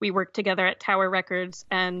friends. We worked together at Tower Records,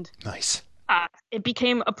 and nice. It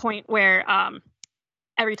became a point where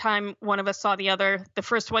every time one of us saw the other, the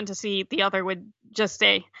first one to see the other would just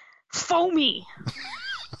say, "Foamy."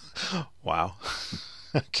 Wow.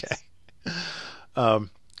 Okay. I'm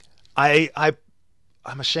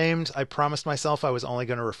ashamed. I promised myself I was only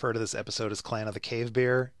going to refer to this episode as Clan of the Cave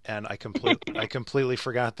Beer, and I completely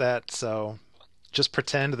forgot that. So just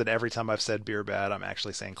pretend that every time I've said Beer Bad, I'm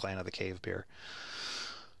actually saying Clan of the Cave Beer.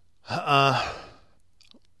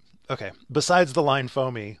 Okay. Besides the line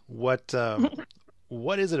 "foamy," what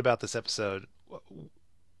is it about this episode?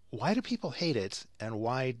 Why do people hate it, and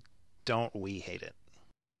why don't we hate it?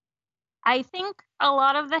 I think a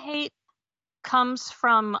lot of the hate comes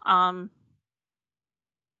from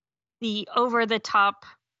the over-the-top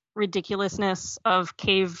ridiculousness of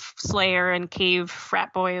Cave Slayer and Cave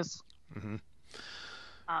Frat Boys.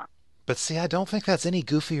 But see, I don't think that's any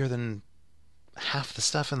goofier than half the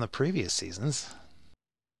stuff in the previous seasons.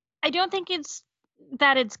 I don't think it's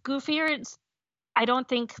goofier. I don't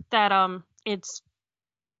think that it's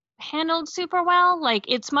handled super well. Like,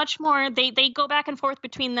 it's much more they go back and forth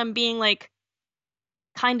between them being like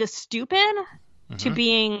kind of stupid to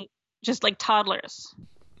being just like toddlers.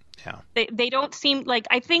 Yeah. They don't seem like,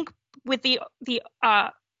 I think with the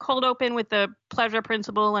cold open with the pleasure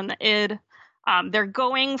principle and the id, they're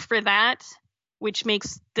going for that, which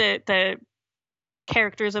makes the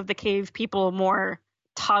characters of the cave people more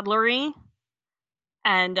toddlery,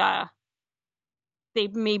 and they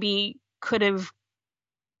maybe could have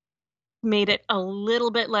made it a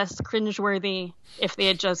little bit less cringeworthy if they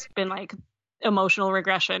had just been like emotional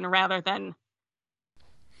regression rather than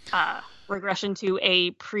regression to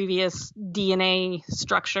a previous DNA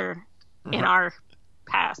structure in our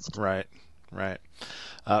past. Right.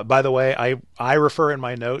 By the way, I refer in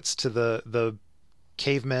my notes to the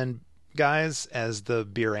cavemen guys as the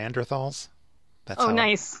Beerandrothals.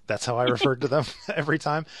 Nice. That's how I referred to them every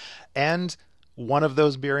time. And one of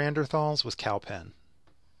those Beerandrothals was Kal Penn.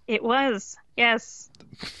 It was, yes.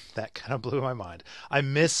 That kind of blew my mind. I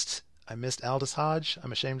missed Aldous Hodge,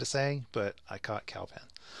 I'm ashamed to say, but I caught Kal Penn.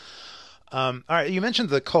 All right, you mentioned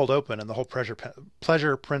the cold open and the whole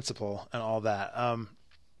pleasure principle and all that.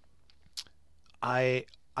 I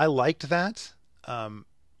liked that.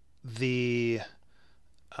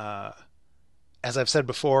 As I've said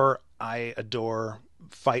before, I adore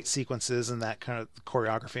fight sequences and that kind of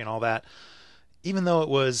choreography and all that. Even though it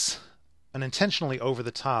was an intentionally over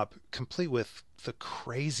the top, complete with the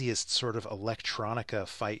craziest sort of electronica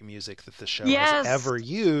fight music that the show has ever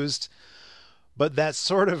used. But that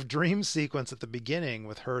sort of dream sequence at the beginning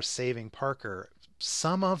with her saving Parker,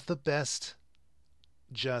 some of the best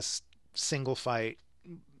just single fight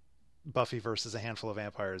Buffy versus a handful of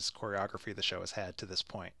vampires choreography the show has had to this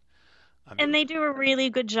point. I mean, and they do a really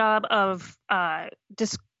good job of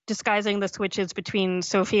disguising the switches between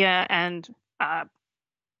Sophia and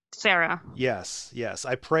Sarah. Yes.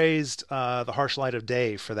 I praised The Harsh Light of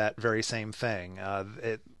Day for that very same thing.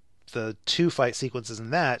 The two fight sequences in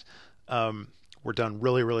that were done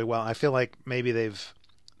really, really well. I feel like maybe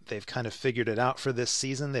they've kind of figured it out for this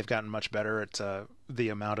season. They've gotten much better at the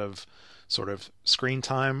amount of sort of screen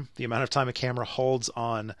time, the amount of time a camera holds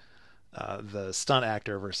on the stunt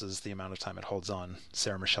actor versus the amount of time it holds on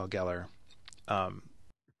Sarah Michelle Gellar. Yeah,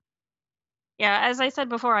 as I said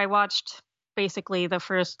before, I watched basically the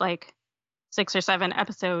first 6 or 7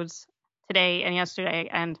 episodes today and yesterday,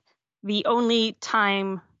 and the only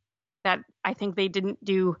time that I think they didn't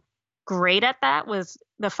do great at that was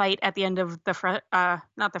the fight at the end of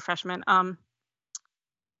not the freshman,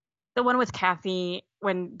 the one with Kathy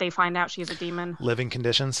when they find out she's a demon. Living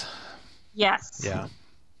Conditions. Yes.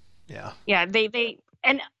 Yeah. They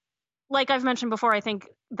and like I've mentioned before, I think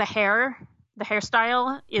the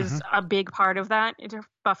hairstyle is a big part of that.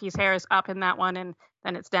 Buffy's hair is up in that one, and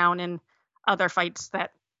then it's down in other fights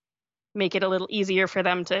that make it a little easier for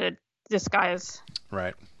them to disguise.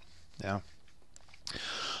 Right. Yeah.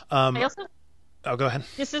 I also. Oh, go ahead.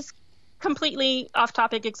 This is completely off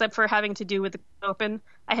topic, except for having to do with the open.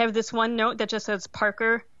 I have this one note that just says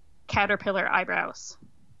Parker caterpillar eyebrows.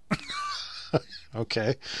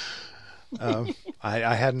 Okay.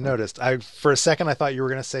 I hadn't noticed. For a second I thought you were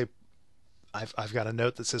going to say I've got a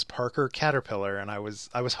note that says Parker caterpillar, and I was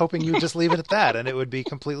hoping you would just leave it at that and it would be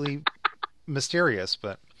completely mysterious.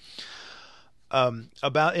 But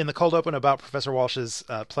about in the cold open about Professor Walsh's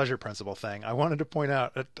pleasure principle thing, I wanted to point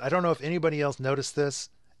out, I don't know if anybody else noticed this,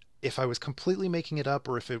 if I was completely making it up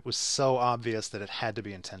or if it was so obvious that it had to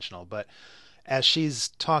be intentional, but as she's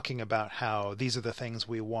talking about how these are the things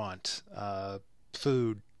we want,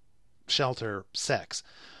 food, shelter, sex,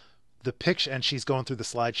 the picture, and she's going through the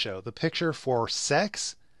slideshow, the picture for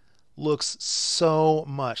sex looks so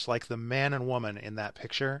much like the man and woman in that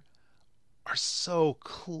picture are so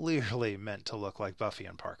clearly meant to look like Buffy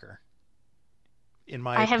and Parker. In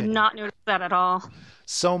my opinion. I have not noticed that at all.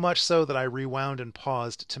 So much so that I rewound and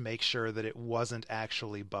paused to make sure that it wasn't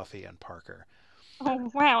actually Buffy and Parker.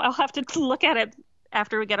 Oh, wow. I'll have to look at it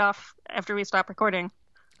after we stop recording.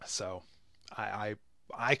 So I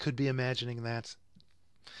could be imagining that.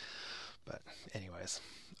 But anyways,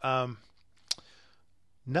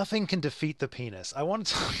 nothing can defeat the penis. I want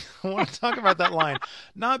to talk about that line,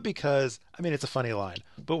 not because, I mean, it's a funny line,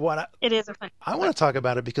 but it is a funny I want to talk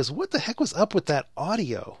about it because what the heck was up with that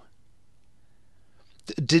audio?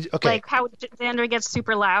 Okay. Like how Xander gets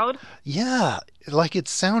super loud? Yeah, like it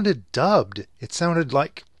sounded dubbed. It sounded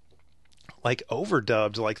like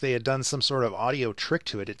overdubbed, like they had done some sort of audio trick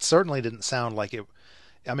to it. It certainly didn't sound like it.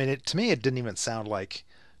 I mean, to me, it didn't even sound like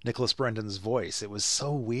Nicholas Brendan's voice. It was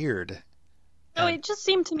so weird. No, it just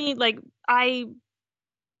seemed to me like I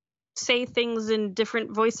say things in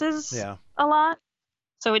different voices a lot.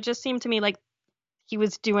 So it just seemed to me like he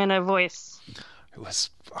was doing a voice. It was,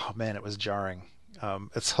 oh man, it was jarring.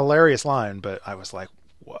 It's a hilarious line, but I was like,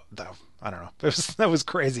 what? I don't know. That was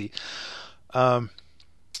crazy. Let's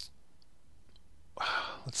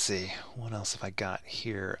see. What else have I got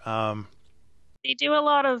here? They do a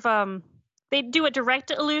lot of they do a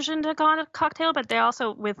direct allusion to Cocktail, but they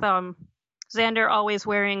also with Xander always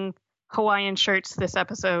wearing Hawaiian shirts this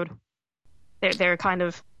episode. They're kind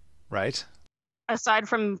of right. Aside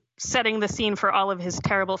from setting the scene for all of his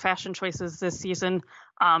terrible fashion choices this season,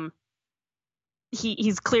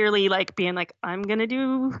 he's clearly like being like, I'm gonna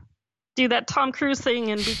do that Tom Cruise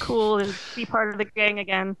thing and be cool and be part of the gang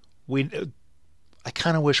again. I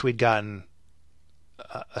kind of wish we'd gotten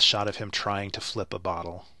a shot of him trying to flip a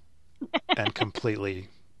bottle and completely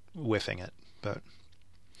whiffing it, but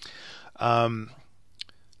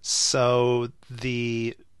so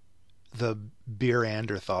the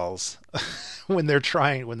Beerandorthals when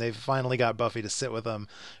they've finally got Buffy to sit with them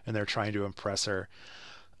and they're trying to impress her,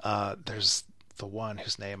 there's the one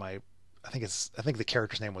whose name I think the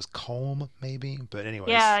character's name was Colm, maybe, but anyways.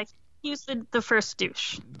 Yeah, he was the first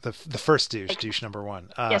douche. The first douche number one.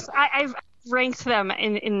 Yes, I've ranked them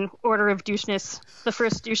in order of doucheness. The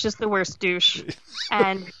first douche is the worst douche.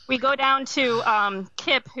 And we go down to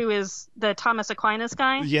Kip, who is the Thomas Aquinas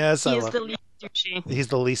guy. Yes, He is the least douchey. He's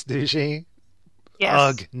the least douchey. Yes.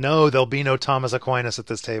 Ugh, no, there'll be no Thomas Aquinas at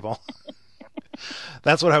this table.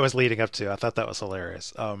 That's what I was leading up to. I thought that was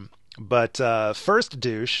hilarious. But first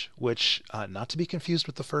douche, which not to be confused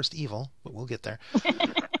with the first evil, but we'll get there,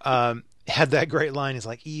 had that great line. He's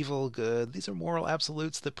like, evil, good, these are moral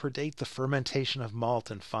absolutes that predate the fermentation of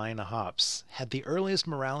malt and fine hops. Had the earliest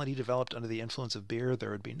morality developed under the influence of beer,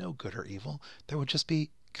 there would be no good or evil. There would just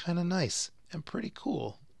be kind of nice and pretty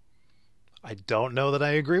cool. I don't know that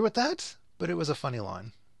I agree with that, but it was a funny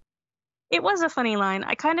line. It was a funny line.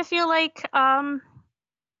 I kind of feel like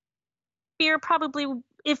beer probably,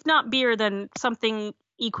 if not beer, then something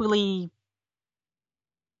equally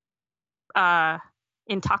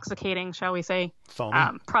intoxicating, shall we say,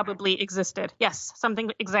 Foamy. probably existed. Yes,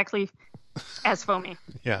 something exactly as foamy.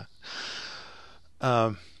 Yeah.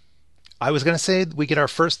 I was going to say we get our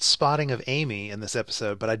first spotting of Amy in this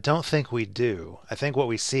episode, but I don't think we do. I think what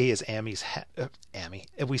we see is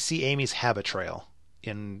we see Amy's habit trail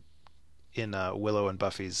in Willow and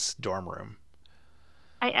Buffy's dorm room.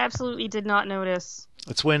 I absolutely did not notice.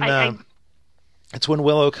 It's when it's when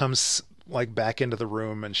Willow comes like back into the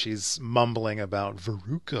room and she's mumbling about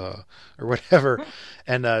Veruca or whatever,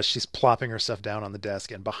 and she's plopping her stuff down on the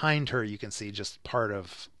desk, and behind her you can see just part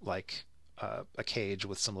of like a cage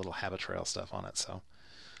with some little habit trail stuff on it. So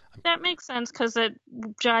that makes sense because it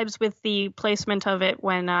jibes with the placement of it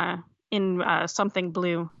when in Something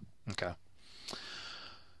Blue. Okay.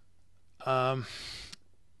 I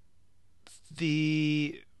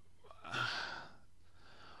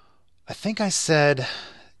think I said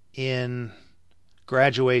in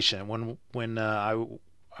Graduation when I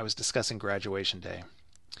was discussing Graduation Day,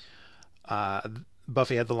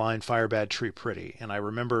 Buffy had the line "Fire bad, tree pretty," and I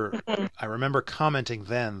remember commenting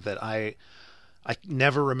then that I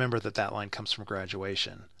never remember that line comes from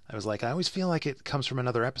Graduation. I was like, I always feel like it comes from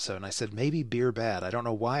another episode, and I said maybe beer bad. I don't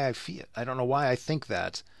know why I think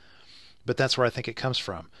that, but that's where I think it comes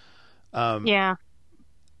from. Yeah.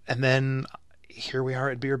 And then here we are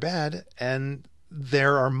at beer bad, and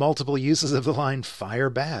there are multiple uses of the line "fire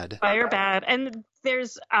bad." Fire bad, and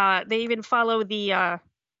there's they even follow the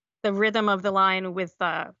rhythm of the line with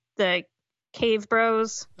the cave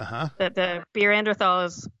bros, the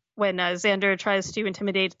Beerandorthals, when Xander tries to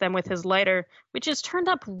intimidate them with his lighter, which is turned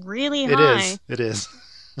up really high. It is.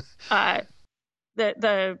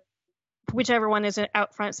 The whichever one is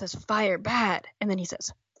out front says "fire bad," and then he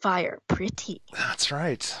says "fire pretty." That's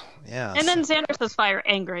right. Yeah. And then Xander says "fire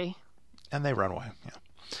angry," and they run away. Yeah.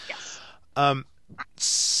 Yes.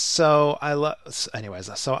 So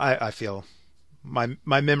I feel my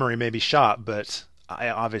memory may be shot, but I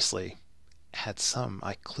obviously had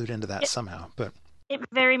I clued into that somehow, but it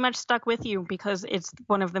very much stuck with you because it's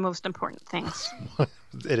one of the most important things.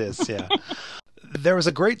 It is, yeah. There was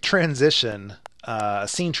a great transition, a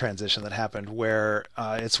scene transition that happened where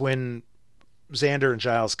it's when Xander and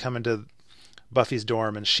Giles come into Buffy's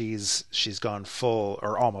dorm and she's gone full,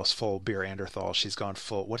 or almost full, Beerandorthal. She's gone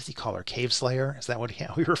full, what does he call her? Cave Slayer? Is that what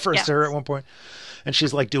he refers to her at one point? And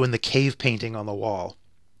she's like doing the cave painting on the wall.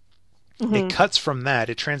 Mm-hmm. It cuts from that.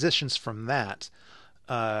 It transitions from that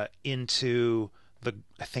into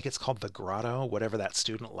I think it's called the Grotto, whatever, that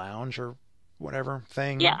student lounge or whatever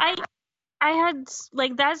thing. Yeah, I had,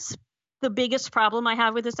 like, that's the biggest problem I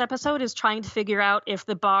have with this episode is trying to figure out if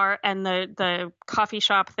the bar and the coffee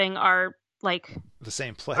shop thing are like the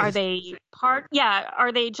same place. Are they are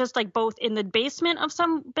they just like both in the basement of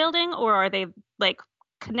some building, or are they like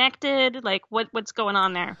connected? Like what's going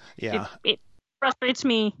on there? Yeah. It frustrates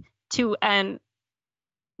me to a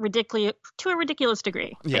ridiculous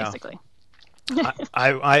degree, basically. I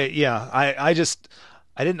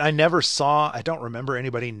never saw, I don't remember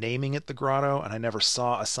anybody naming it the Grotto, and I never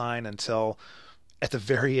saw a sign until at the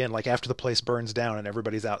very end, like after the place burns down and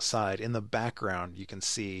everybody's outside. In the background, you can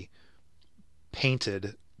see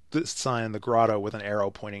painted the sign, the Grotto, with an arrow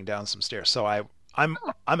pointing down some stairs. So I'm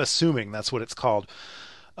assuming that's what it's called.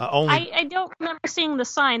 I don't remember seeing the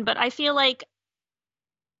sign, but I feel like,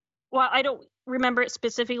 well, I don't remember it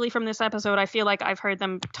specifically from this episode. I feel like I've heard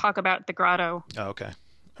them talk about the Grotto. Oh, okay.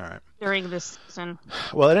 All right. During this season.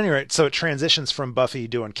 Well, at any rate, so it transitions from Buffy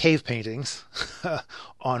doing cave paintings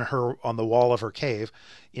on the wall of her cave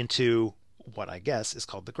into what I guess is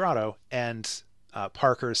called the Grotto, and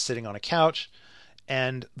Parker's sitting on a couch,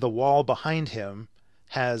 and the wall behind him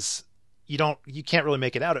has, you can't really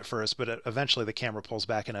make it out at first, but eventually the camera pulls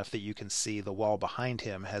back enough that you can see the wall behind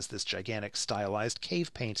him has this gigantic stylized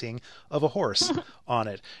cave painting of a horse on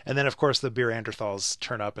it. And then of course the Beerandorthals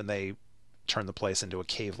turn up and they turn the place into a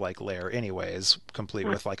cave-like lair anyways, complete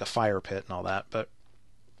with like a fire pit and all that. But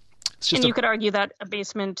it's just, and you could argue that a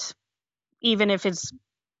basement, even if it's,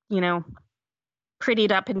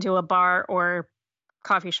 prettied up into a bar or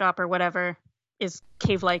coffee shop or whatever is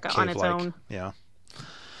cave-like on its own. Yeah.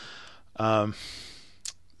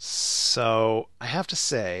 So I have to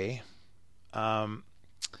say, in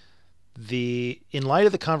light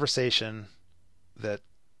of the conversation that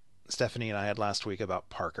Stephanie and I had last week about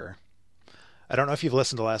Parker, I don't know if you've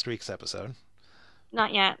listened to last week's episode.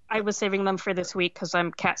 Not yet. I was saving them for this week because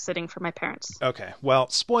I'm cat sitting for my parents. Okay. Well,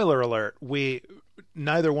 spoiler alert.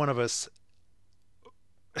 Neither one of us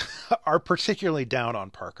are particularly down on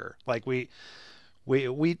Parker. Like we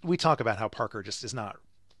talk about how Parker just is not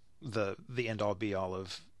the end all be all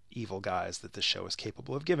of evil guys that this show is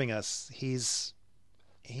capable of giving us. He's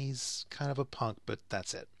kind of a punk, but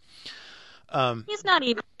that's it. He's not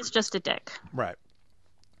evil. He's just a dick. Right.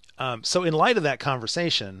 So in light of that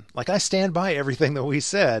conversation, like, I stand by everything that we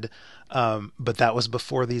said, but that was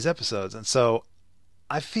before these episodes. And so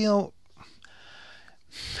I feel,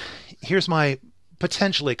 here's my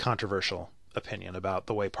potentially controversial opinion about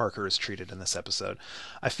the way Parker is treated in this episode.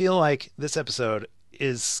 I feel like this episode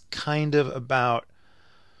is kind of about,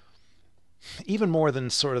 even more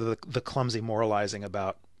than sort of the clumsy moralizing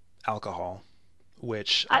about alcohol,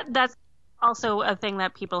 which that's also a thing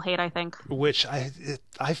that people hate, I think. Which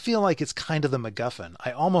I feel like it's kind of the MacGuffin.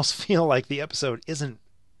 I almost feel like the episode isn't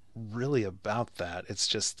really about that. It's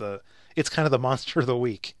just it's kind of the monster of the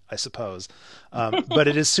week, I suppose. But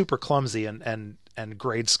it is super clumsy and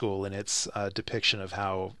grade school in its depiction of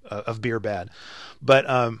how of beer bad. But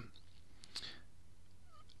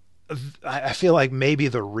I feel like maybe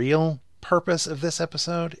the real purpose of this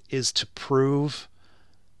episode is to prove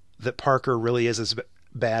that Parker really is as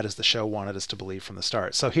bad as the show wanted us to believe from the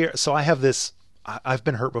start. So I have this, I've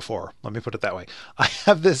been hurt before. Let me put it that way. I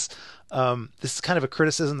have this, this is kind of a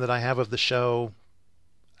criticism that I have of the show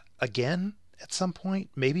again at some point,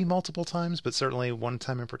 maybe multiple times, but certainly one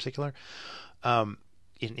time in particular,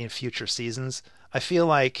 in future seasons. I feel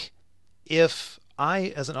like if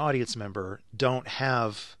I, as an audience member, don't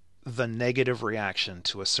have the negative reaction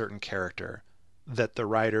to a certain character that the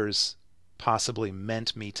writers possibly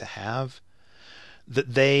meant me to have,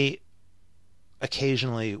 that they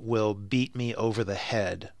occasionally will beat me over the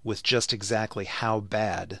head with just exactly how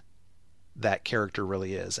bad that character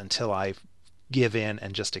really is until I give in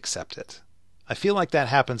and just accept it. I feel like that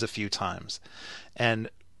happens a few times, and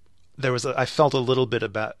I felt a little bit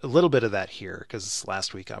of that here, because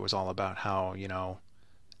last week I was all about how,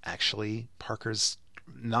 actually Parker's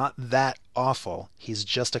not that awful. He's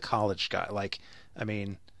just a college guy. Like, I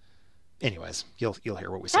mean, anyways, you'll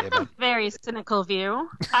hear what we say about it. That's a very cynical view.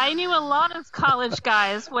 I knew a lot of college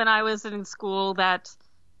guys when I was in school that,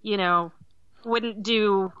 wouldn't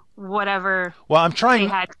do whatever. Well, I'm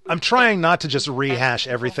trying not to just rehash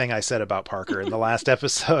everything I said about Parker in the last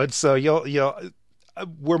episode. So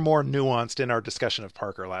we're more nuanced in our discussion of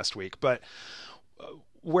Parker last week. But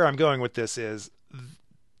where I'm going with this is,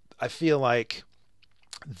 I feel like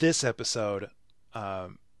this episode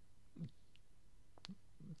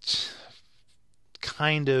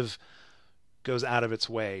kind of goes out of its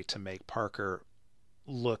way to make Parker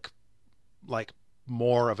look like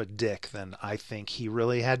more of a dick than I think he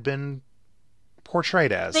really had been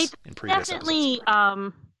portrayed as in previous episodes.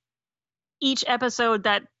 Definitely, each episode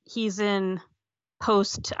that he's in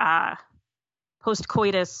post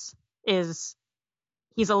coitus he's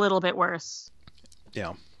a little bit worse.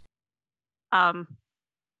 Yeah.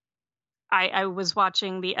 I was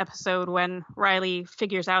watching the episode when Riley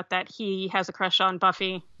figures out that he has a crush on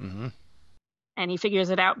Buffy. Mm-hmm. And he figures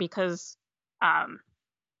it out because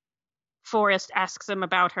Forrest asks him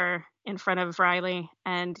about her in front of Riley,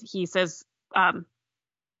 and he says,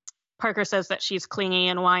 Parker says that she's clingy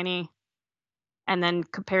and whiny, and then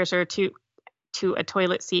compares her to a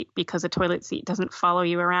toilet seat because a toilet seat doesn't follow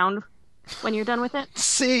you around when you're done with it.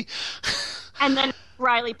 See? And then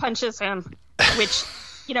Riley punches him, which,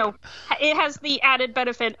 it has the added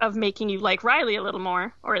benefit of making you like Riley a little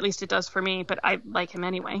more, or at least it does for me, but I like him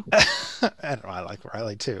anyway. I like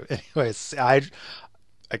Riley too. Anyways, I'd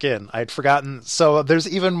forgotten. So there's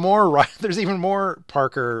even more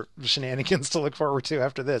Parker shenanigans to look forward to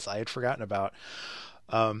after this. I had forgotten about.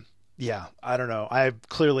 Yeah, I don't know. I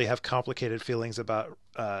clearly have complicated feelings about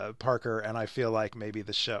Parker, and I feel like maybe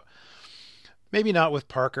the show, maybe not with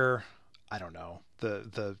Parker. I don't know.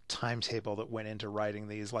 The timetable that went into writing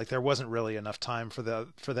these, like, there wasn't really enough time for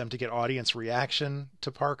them to get audience reaction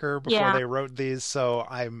to Parker before they wrote these. So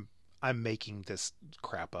I'm making this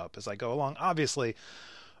crap up as I go along, obviously.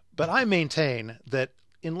 But I maintain that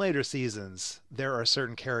in later seasons, there are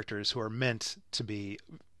certain characters who are meant to be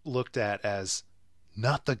looked at as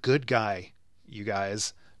not the good guy, you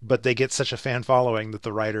guys, but they get such a fan following that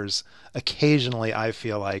the writers occasionally, I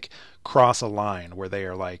feel like, cross a line where they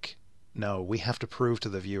are like, no, we have to prove to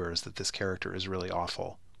the viewers that this character is really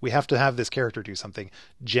awful. We have to have this character do something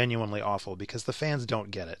genuinely awful because the fans don't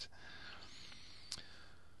get it.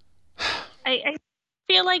 I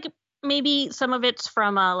feel like maybe some of it's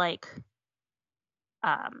from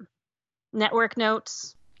network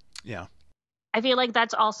notes. Yeah. I feel like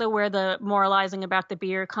that's also where the moralizing about the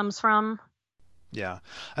beer comes from. Yeah.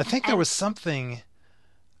 I think there was something.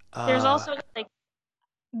 There's also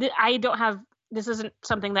I don't have. This isn't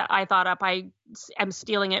something that I thought up. I am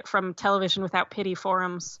stealing it from Television Without Pity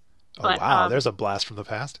forums. Oh, wow. There's a blast from the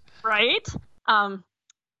past. Right?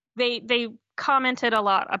 They commented a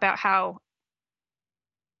lot about how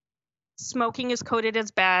smoking is coded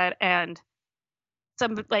as bad, and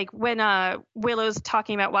some when Willow's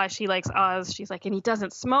talking about why she likes Oz, she's like, and he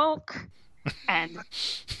doesn't smoke, and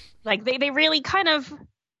they really kind of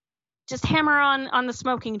just hammer on the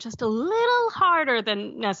smoking just a little harder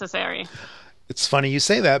than necessary. It's funny you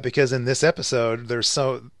say that because in this episode there's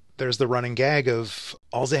the running gag of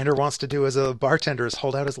all Xander wants to do as a bartender is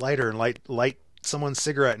hold out his lighter and light someone's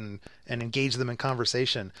cigarette and engage them in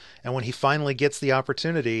conversation. And when he finally gets the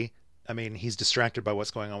opportunity, I mean, he's distracted by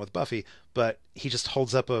what's going on with Buffy, but he just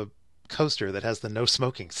holds up a coaster that has the no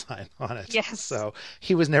smoking sign on it. Yes. So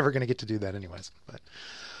he was never going to get to do that anyways. But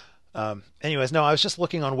anyways, no, I was just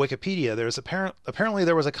looking on Wikipedia. There's apparently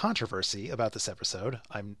there was a controversy about this episode.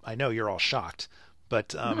 I know you're all shocked,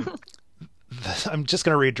 but I'm just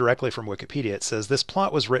going to read directly from Wikipedia. It says, this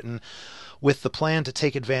plot was written with the plan to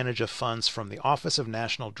take advantage of funds from the Office of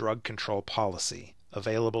National Drug Control Policy,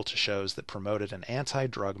 available to shows that promoted an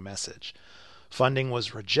anti-drug message. Funding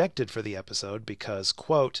was rejected for the episode because,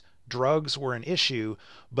 quote, drugs were an issue,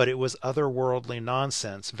 but it was otherworldly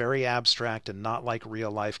nonsense, very abstract and not like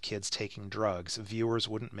real-life kids taking drugs. Viewers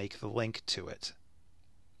wouldn't make the link to it.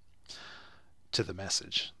 To the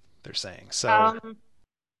message, they're saying. So...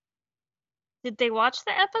 did they watch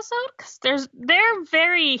the episode? Because they're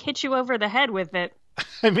very hit you over the head with it.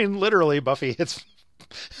 I mean, literally, Buffy hits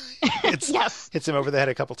yes. hits him over the head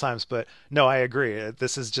a couple times. But no, I agree.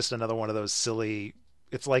 This is just another one of those silly.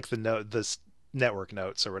 It's like the network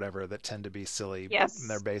notes or whatever that tend to be silly. Yes. And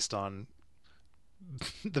they're based on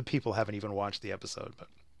the people haven't even watched the episode. But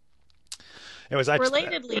anyways,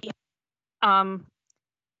 relatedly,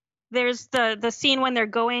 there's the scene when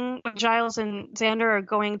when Giles and Xander are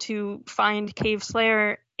going to find Cave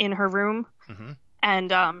Slayer in her room, mm-hmm.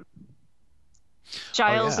 and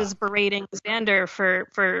Giles is berating Xander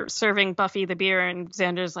for serving Buffy the beer, and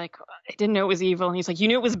Xander's like, I didn't know it was evil, and he's like, you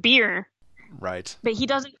knew it was beer. Right. But he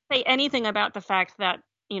doesn't say anything about the fact that,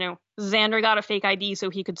 Xander got a fake ID so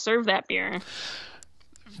he could serve that beer.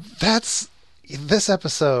 That's this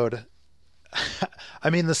episode. I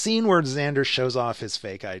mean, the scene where Xander shows off his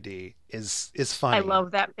fake ID is funny. I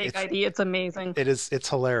love that fake ID. It's amazing. It's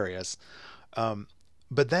hilarious.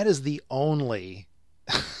 But that is the only,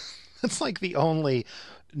 it's like the only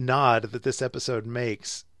nod that this episode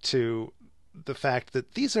makes to the fact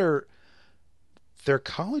that they're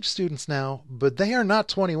college students now, but they are not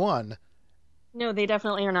 21. No, they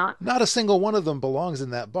definitely are not. Not a single one of them belongs in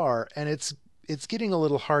that bar. And it's getting a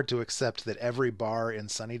little hard to accept that every bar in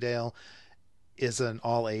Sunnydale is an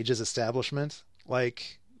all ages establishment.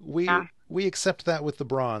 Like we accept that with the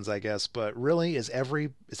Bronze, I guess, but really is every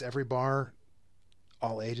bar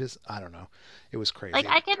all ages? I don't know. It was crazy. Like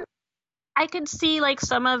I could see like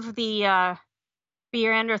some of the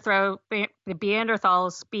Neanderthals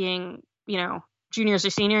being, juniors or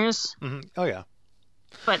seniors. Mm-hmm. Oh yeah.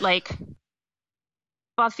 But like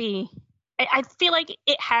Buffy, I feel like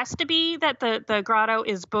it has to be that the grotto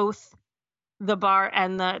is both the bar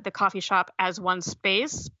and the coffee shop as one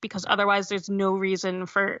space, because otherwise there's no reason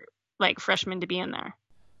for like freshmen to be in there.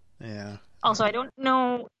 Yeah. Also, I don't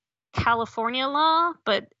know California law,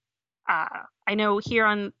 but I know here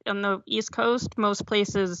on the East Coast, most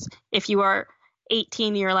places, if you are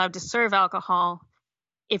 18, you're allowed to serve alcohol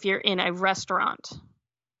if you're in a restaurant.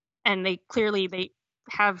 And they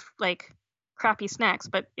have like crappy snacks,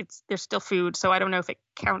 but there's still food, so I don't know if it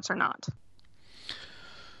counts or not.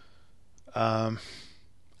 That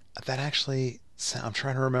actually, I'm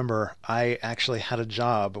trying to remember. I actually had a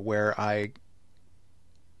job where I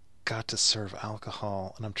got to serve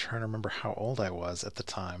alcohol, and I'm trying to remember how old I was at the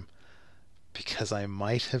time, because I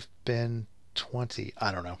might have been 20.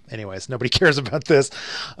 I don't know. Anyways, nobody cares about this.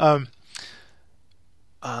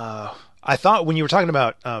 I thought when you were talking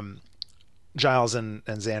about Giles and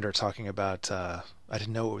Xander talking about I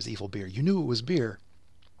didn't know it was evil beer. You knew it was beer.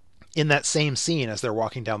 In that same scene, as they're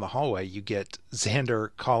walking down the hallway, you get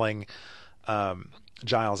Xander calling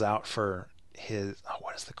Giles out for his,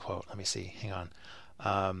 what is the quote? Let me see. Hang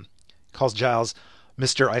on. Calls Giles,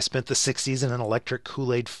 Mr. I spent the 60s in an electric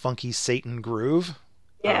Kool-Aid funky Satan groove.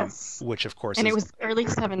 Yes. Which of course and is, it was early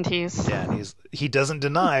 70s. yeah, and he doesn't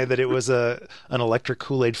deny that it was an electric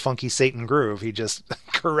Kool-Aid funky Satan groove. He just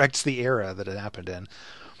corrects the era that it happened in.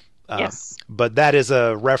 Yes. But that is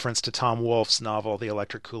a reference to Tom Wolfe's novel, The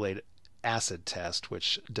Electric Kool-Aid Acid Test,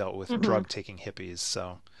 which dealt with drug-taking hippies.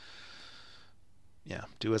 So, yeah,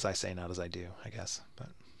 do as I say, not as I do, I guess. But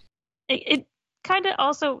it kind of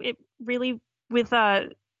also, it really, with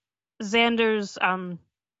Xander's,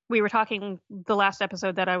 we were talking the last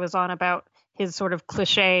episode that I was on about his sort of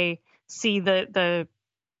cliche, see the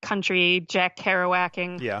country Jack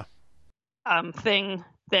Kerouacking thing,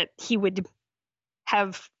 that he would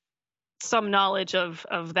have some knowledge of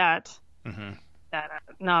that that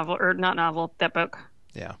novel, or not novel, that book.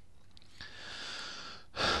 Yeah.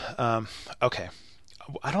 Okay.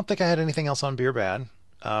 I don't think I had anything else on Beer Bad.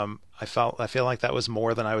 I feel like that was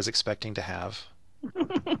more than I was expecting to have.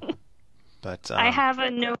 But I have a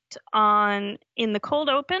note on In the Cold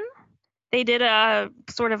Open. They did a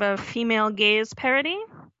sort of a female gaze parody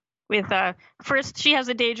with first she has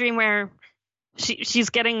a daydream where she's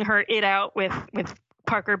getting her it out with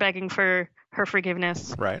Parker begging for her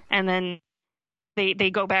forgiveness. Right. And then they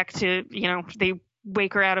go back to, they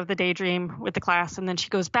wake her out of the daydream with the class, and then she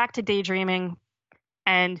goes back to daydreaming.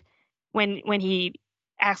 And when he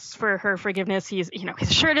asks for her forgiveness, he's,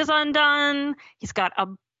 his shirt is undone. He's got a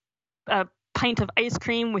pint of ice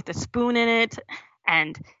cream with a spoon in it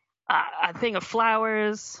and a thing of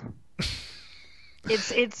flowers.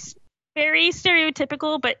 It's very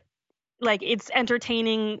stereotypical, but like it's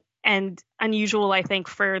entertaining and unusual, I think,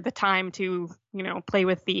 for the time to, play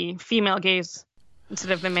with the female gaze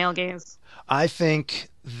instead of the male gaze. I think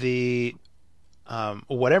the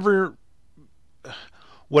whatever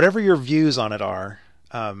your views on it are,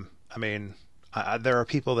 there are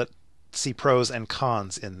people that see pros and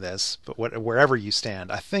cons in this, but wherever you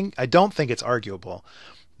stand, I don't think it's arguable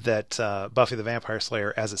that Buffy the Vampire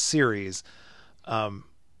Slayer as a series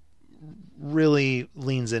really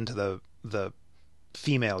leans into the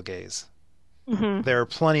female gaze. Mm-hmm. There are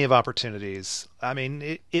plenty of opportunities. I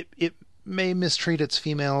mean, it may mistreat its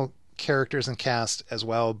female characters and cast as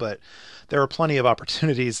well, but there are plenty of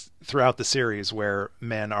opportunities throughout the series where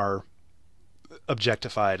men are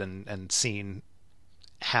objectified and seen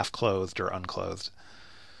half clothed or unclothed.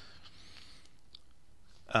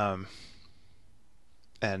 I'd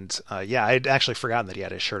actually forgotten that he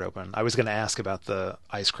had his shirt open. I was going to ask about the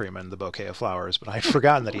ice cream and the bouquet of flowers, but I'd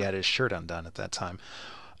forgotten that he had his shirt undone at that time,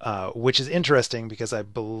 which is interesting because I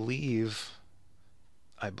believe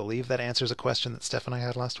that answers a question that Steph and I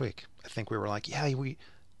had last week. I think we were like, I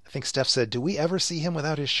think Steph said, do we ever see him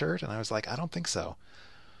without his shirt? And I was like, I don't think so.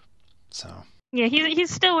 So. Yeah,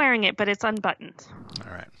 he's still wearing it, but it's unbuttoned.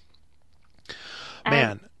 All right.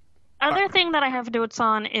 Man. Other thing that I have notes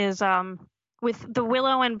on is with the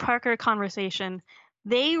Willow and Parker conversation,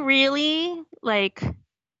 they really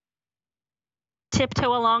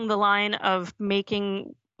tiptoe along the line of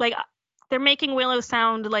making they're making Willow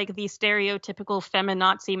sound like the stereotypical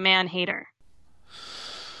feminazi man hater.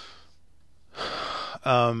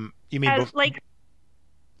 You mean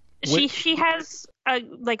she has a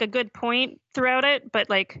good point throughout it, but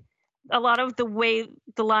a lot of the way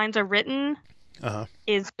the lines are written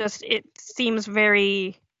is just, it seems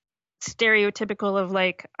very stereotypical of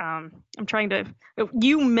I'm trying to,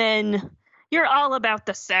 you men, you're all about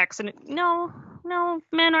the sex, and no,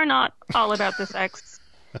 men are not all about the sex.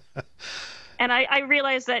 And I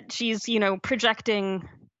realize that she's projecting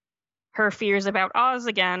her fears about Oz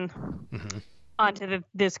again onto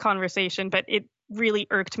this conversation, but it really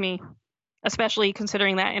irked me, especially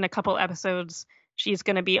considering that in a couple episodes she's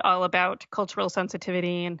going to be all about cultural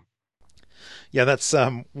sensitivity. And yeah, that's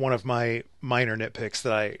one of my minor nitpicks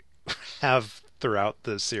that I have throughout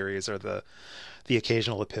the series, are the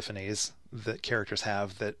occasional epiphanies that characters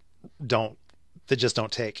have that just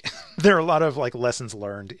don't take. There are a lot of lessons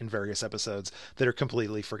learned in various episodes that are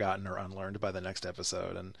completely forgotten or unlearned by the next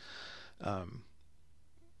episode. And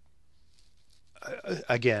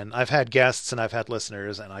again, I've had guests and I've had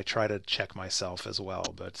listeners, and I try to check myself as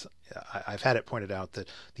well, but I've had it pointed out that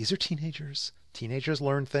these are teenagers. Teenagers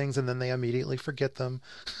learn things and then they immediately forget them.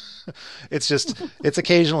 It's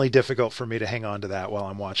occasionally difficult for me to hang on to that while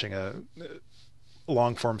I'm watching a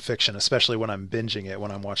long form fiction, especially when I'm binging it,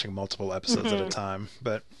 when I'm watching multiple episodes at a time.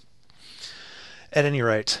 But at any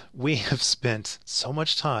rate, we have spent so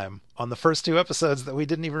much time on the first two episodes that we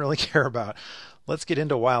didn't even really care about. Let's get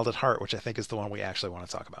into Wild at Heart, which I think is the one we actually want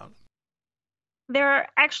to talk about. There are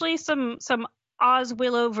actually some Oz,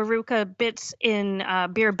 Willow, Veruca bits in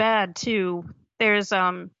Beer Bad too. There's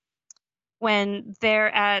when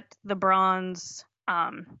they're at the Bronze,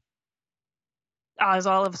 Oz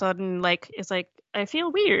all of a sudden is like, I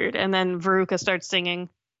feel weird, and then Veruca starts singing.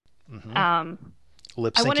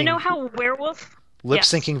 Lip I want to know syncing, how Werewolf lip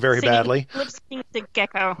syncing very badly. lip syncing to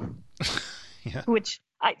Gecko, Yeah. which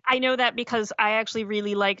I know that because I actually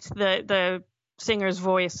really liked the singer's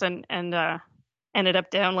voice and ended up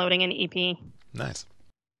downloading an EP. Nice.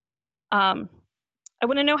 I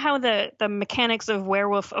want to know how the mechanics of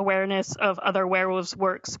werewolf awareness of other werewolves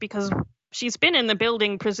works, because she's been in the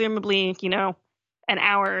building presumably, an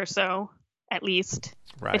hour or so at least.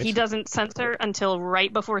 Right. But he doesn't sense her until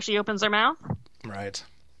right before she opens her mouth. Right.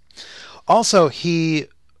 Also, he's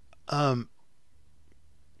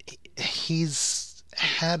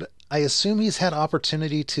had, I assume he's had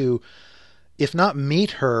opportunity to, if not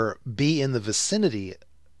meet her, be in the vicinity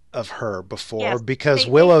of her before, yes, because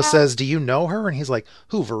Willow says, "Do you know her?" And he's like,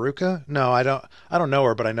 "Who, Veruca? No, I don't know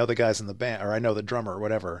her, but I know the guys in the band, or I know the drummer, or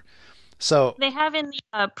whatever." So they have in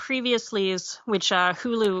the previouslys, which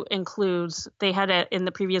Hulu includes. They had it in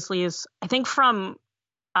the previouslys. I think from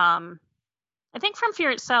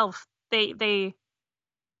Fear Itself, they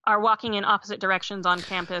are walking in opposite directions on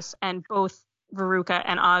campus, and both Veruca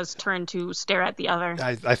and Oz turn to stare at the other.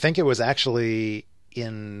 I think it was actually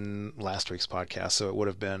in last week's podcast, so it would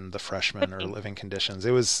have been The Freshman or Living Conditions.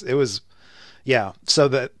 It was, yeah. So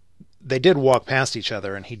that they did walk past each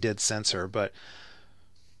other, and he did sense her, but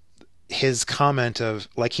his comment of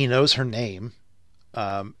like he knows her name,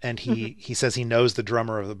 and he says he knows the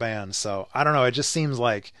drummer of the band. So I don't know. It just seems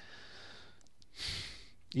like.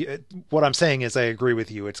 What I'm saying is I agree with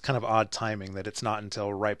you. It's kind of odd timing that it's not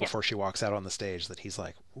until right before she walks out on the stage that he's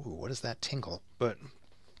like, "Ooh, what is that tingle?" But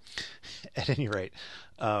at any rate,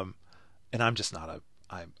 and I'm just not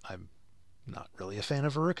I'm not really a fan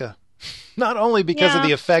of Veruca. Not only because of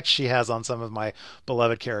the effect she has on some of my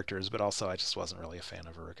beloved characters, but also I just wasn't really a fan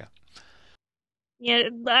of Veruca. Yeah,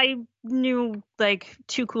 I knew like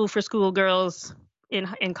Too Cool for School girls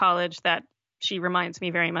in college that she reminds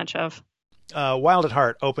me very much of. Wild at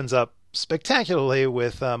Heart opens up spectacularly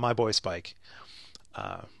with my boy Spike.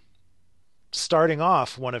 Starting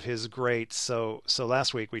off one of his great, so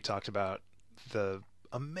last week we talked about the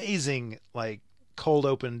amazing like cold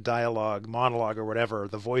open monologue or whatever,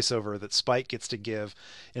 the voiceover that Spike gets to give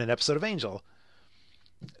in an episode of Angel,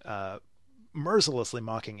 mercilessly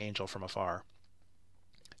mocking Angel from afar.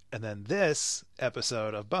 And then this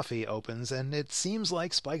episode of Buffy opens, and it seems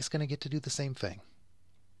like Spike's going to get to do the same thing.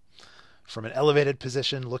 From an elevated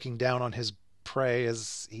position, looking down on his prey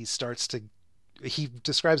as he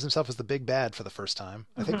describes himself as the big bad for the first time.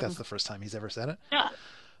 I think that's the first time he's ever said it.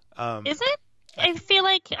 Yeah. Is it? I feel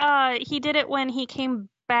like he did it when he came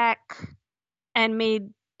back and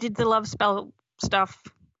did the love spell stuff.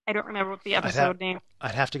 I don't remember what the episode name.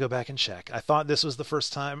 I'd have to go back and check. I thought this was the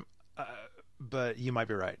first time, but you might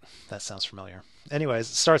be right. That sounds familiar. Anyways,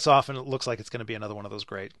 it starts off and it looks like it's going to be another one of those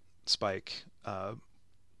great Spike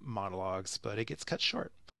monologues, but it gets cut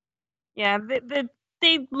short. Yeah,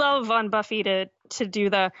 they love on Buffy to do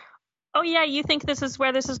the, oh yeah, you think this is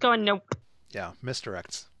where this is going? Nope. Yeah,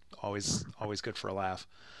 misdirects. Always good for a laugh.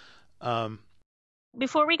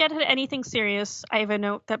 Before we get to anything serious, I have a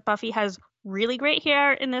note that Buffy has really great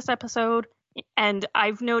hair in this episode, and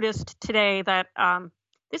I've noticed today that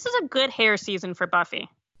this is a good hair season for Buffy.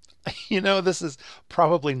 This is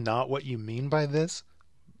probably not what you mean by this,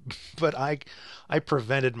 but I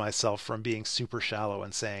prevented myself from being super shallow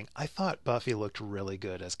and saying I thought Buffy looked really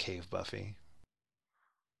good as Cave Buffy.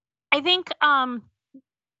 I think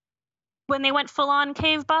when they went full on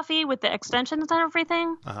Cave Buffy with the extensions and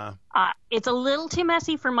everything, it's a little too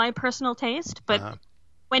messy for my personal taste. But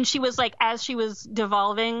when she was as she was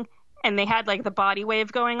devolving and they had like the body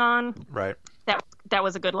wave going on, right? That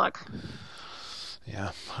was a good look.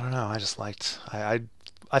 Yeah, I don't know. I just liked. I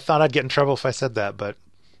thought I'd get in trouble if I said that, but.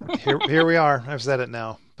 Here we are. I've said it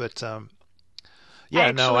now, but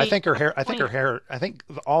I think her hair. I think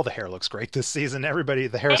all the hair looks great this season. Everybody,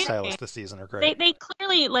 the hairstylists this season are great. They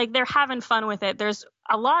clearly they're having fun with it. There's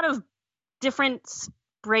a lot of different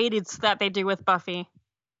braideds that they do with Buffy.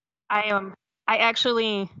 I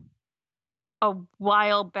actually a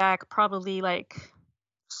while back, probably like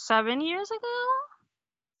 7 years ago,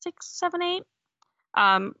 6, 7, 8.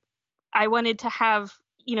 I wanted to have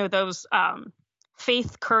those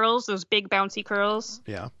Faith curls, those big bouncy curls.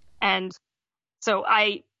 Yeah. And so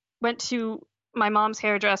I went to my mom's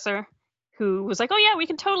hairdresser, who was like, "Oh yeah, we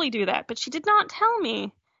can totally do that." But she did not tell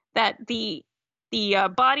me that the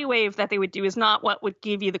body wave that they would do is not what would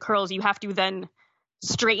give you the curls. You have to then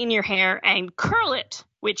straighten your hair and curl it,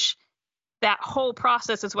 which that whole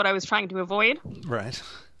process is what I was trying to avoid. Right.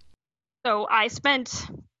 So I spent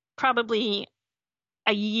probably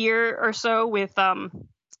a year or so with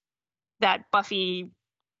that Buffy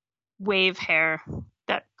wave hair.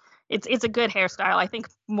 That it's a good hairstyle. I think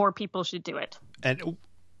more people should do it. And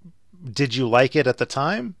did you like it at the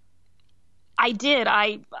time? I did.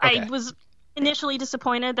 I Okay. was initially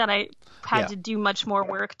disappointed that I had Yeah. to do much more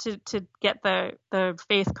work to get the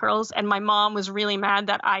Faith curls, and my mom was really mad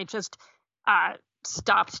that I just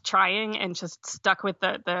stopped trying and just stuck with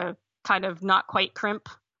the kind of not quite crimp.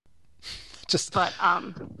 Just But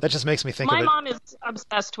that just makes me think my of it. mom is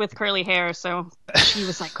obsessed with curly hair, so she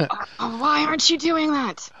was like, oh, why aren't you doing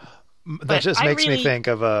that? That but just I makes me really- think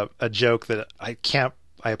of a joke that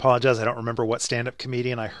I apologize, I don't remember what stand-up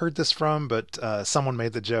comedian I heard this from, but someone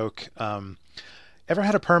made the joke, ever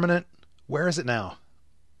had a permanent? Where is it now?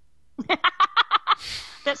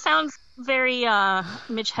 That sounds very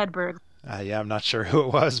Mitch Hedberg. Yeah, I'm not sure who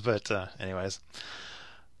it was, but anyways.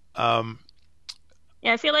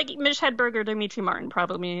 Yeah, I feel like Mitch Hedberg or Dimitri Martin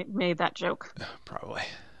probably made that joke. Probably.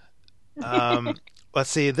 Let's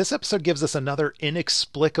see. This episode gives us another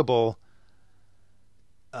inexplicable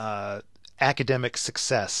academic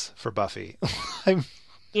success for Buffy. I'm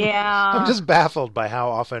Yeah. just baffled by how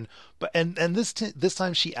often. And this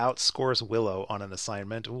time she outscores Willow on an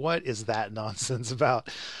assignment. What is that nonsense about?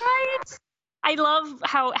 Right? I love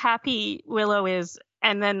how happy Willow is,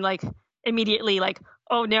 and then like immediately like,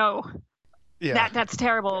 oh no, Yeah. that's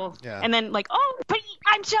terrible. Yeah. And then like, oh, but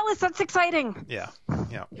I'm jealous. That's exciting. Yeah.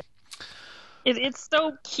 Yeah. It's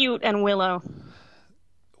so cute and Willow.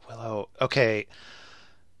 Willow. Okay.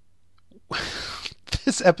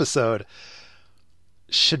 This episode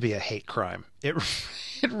should be a hate crime. It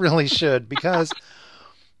really should, because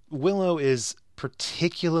Willow is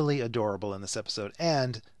particularly adorable in this episode,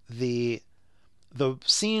 and the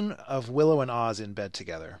scene of Willow and Oz in bed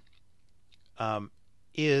together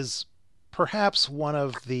is perhaps one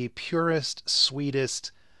of the purest,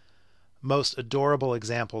 sweetest, most adorable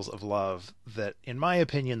examples of love that, in my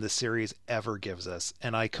opinion, the series ever gives us,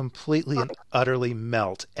 and I completely and utterly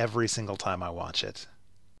melt every single time I watch it.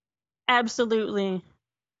 Absolutely.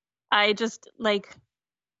 I just like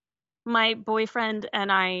my boyfriend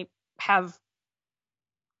and I have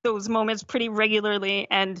those moments pretty regularly,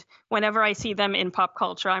 and whenever I see them in pop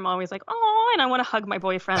culture, I'm always like, oh, and I want to hug my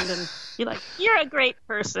boyfriend and be like, you're a great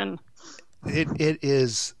person. It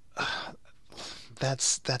is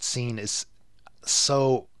that scene is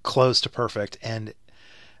so close to perfect, and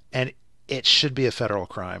it should be a federal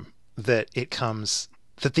crime that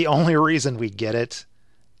the only reason we get it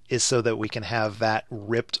is so that we can have that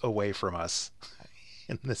ripped away from us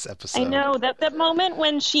in this episode. I know that moment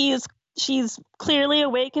when she's clearly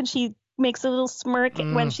awake and she makes a little smirk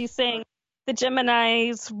when she's saying the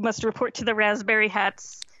Geminis must report to the Raspberry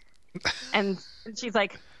Hats, and he's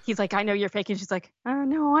like, I know you're fake, and she's like, oh,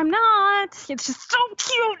 no, I'm not. It's just so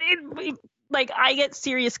cute. Like, I get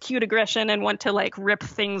serious cute aggression and want to like rip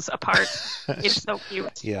things apart. It's so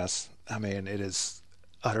cute. Yes, I mean, it is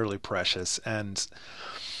utterly precious, and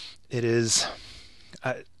it is.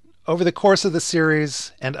 Over the course of the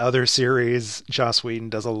series and other series, Joss Whedon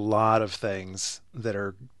does a lot of things that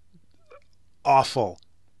are awful,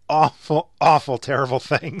 terrible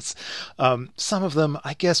things. Some of them,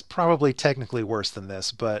 I guess, probably technically worse than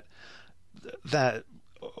this, but that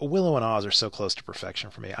Willow and Oz are so close to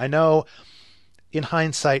perfection for me. I know in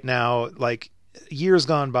hindsight now, like years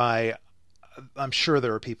gone by, I'm sure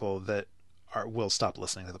there are people that will stop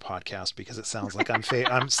listening to the podcast because it sounds like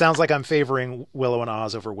I'm favoring Willow and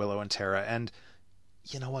Oz over Willow and Tara. And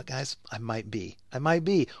you know what, guys, I might be.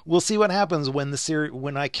 We'll see what happens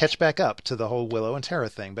when I catch back up to the whole Willow and Tara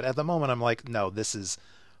thing. But at the moment, I'm like, no, this is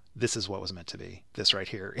what was meant to be. This right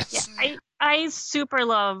here. Yeah, I super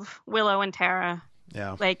love Willow and Tara.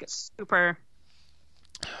 Yeah. Like super.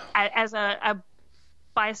 As a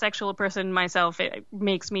bisexual person myself, it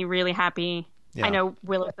makes me really happy. Yeah. I know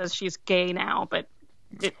Willow says she's gay now, but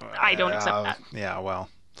I don't accept that. Yeah, well.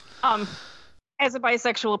 As a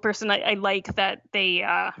bisexual person, I like that they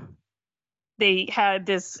had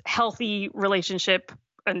this healthy relationship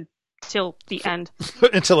until the end.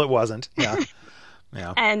 Until it wasn't. Yeah.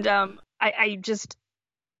 Yeah. And I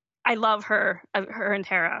love her and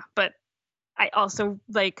Tara, but I also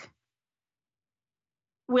like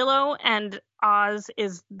Willow and Oz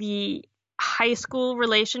is the high school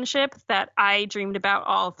relationship that I dreamed about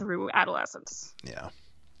all through adolescence. Yeah.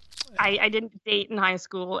 I didn't date in high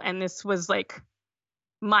school, and this was like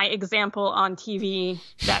my example on TV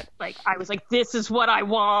that like I was like, this is what I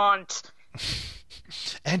want.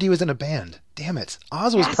 And he was in a band. Damn it.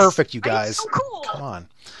 Oz was Yes, perfect, you right? guys. So cool. Come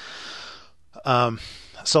on.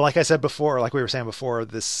 So like I said before, like we were saying before,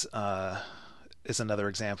 this is another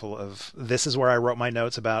example of this is where I wrote my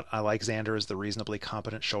notes about I like Xander as the reasonably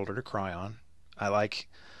competent shoulder to cry on. I like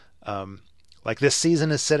this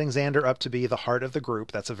season is setting Xander up to be the heart of the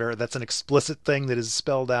group. That's an explicit thing that is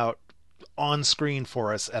spelled out on screen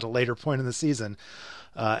for us at a later point in the season.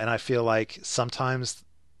 And I feel like sometimes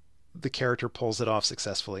the character pulls it off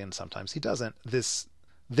successfully and sometimes he doesn't. This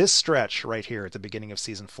stretch right here at the beginning of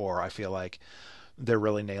season 4, I feel like they're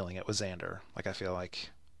really nailing it with Xander. Like I feel like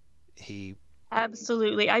he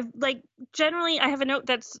Absolutely. Generally I have a note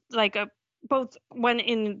that's like both one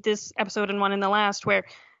in this episode and one in the last, where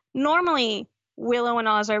normally Willow and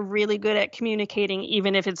Oz are really good at communicating,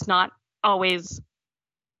 even if it's not always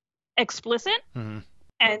explicit. mm-hmm.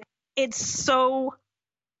 And it's so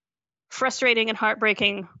frustrating and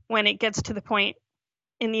heartbreaking when it gets to the point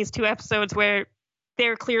in these 2 episodes where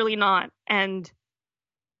they're clearly not. And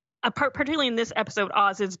particularly in this episode,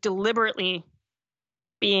 Oz is deliberately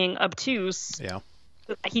being obtuse. Yeah.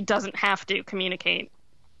 He doesn't have to communicate.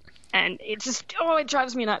 And it just, it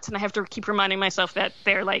drives me nuts. And I have to keep reminding myself that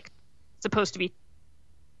they're like supposed to be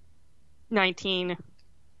 19,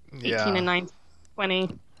 18 and 19,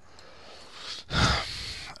 20.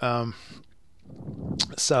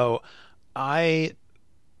 So I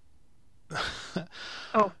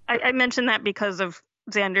I mentioned that because of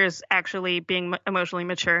Xander's actually being emotionally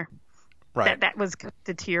mature. right. That was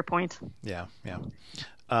connected to your point. Yeah.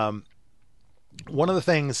 One of the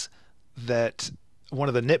things one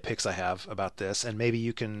of the nitpicks I have about this, and maybe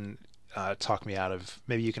you can talk me out of,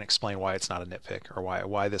 maybe you can explain why it's not a nitpick or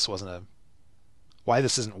why this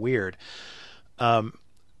isn't weird.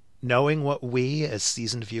 Knowing what we as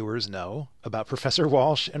seasoned viewers know about Professor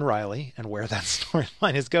Walsh and Riley and where that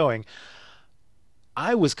storyline is going,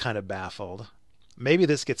 I was kind of baffled. Maybe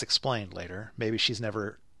this gets explained later. Maybe she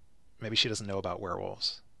doesn't know about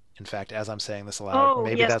werewolves. In fact, as I'm saying this aloud,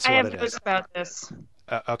 maybe that's what it is. I have notes about this.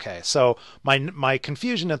 Okay, so my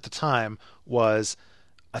confusion at the time was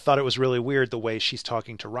I thought it was really weird the way she's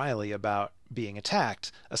talking to Riley about being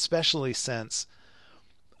attacked, especially since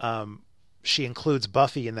she includes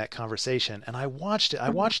Buffy in that conversation. And I watched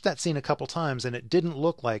that scene a couple times, and it didn't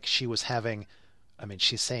look like she was having. I mean,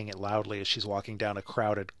 she's saying it loudly as she's walking down a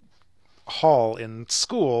crowded hall in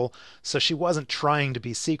school, so she wasn't trying to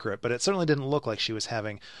be secret, but it certainly didn't look like she was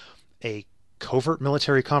having a covert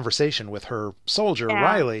military conversation with her soldier,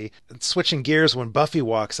 Riley. Switching gears when Buffy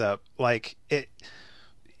walks up, like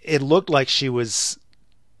it looked like she was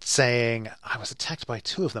saying, I was attacked by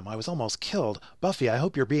 2 of them. I was almost killed. Buffy, I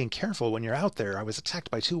hope you're being careful when you're out there. I was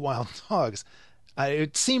attacked by 2 wild dogs.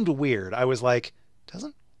 It seemed weird. I was like,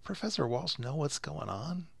 doesn't Professor Walsh know what's going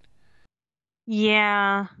on?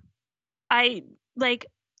 Yeah. I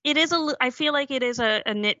feel like it is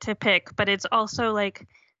a nit to pick, but it's also like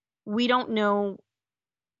we don't know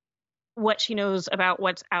what she knows about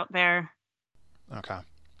what's out there. Okay.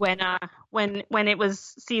 When it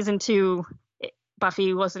was season 2,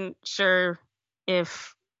 Buffy wasn't sure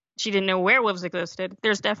if she didn't know werewolves existed.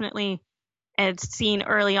 There's definitely a scene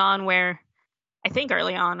early on where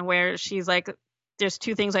she's like, there's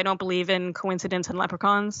 2 things I don't believe in: coincidence and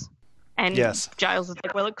leprechauns. And yes. Giles is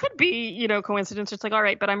like, well, it could be, coincidence. It's like, all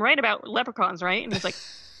right, but I'm right about leprechauns, right? And he's like,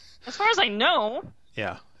 as far as I know.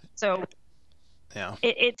 Yeah. So yeah,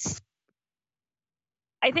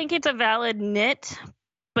 I think it's a valid nit,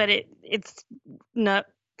 but it's not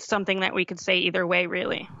something that we could say either way,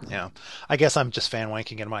 really. Yeah. I guess I'm just fan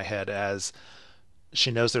wanking in my head as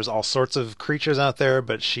she knows there's all sorts of creatures out there,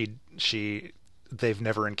 but they've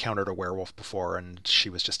never encountered a werewolf before, and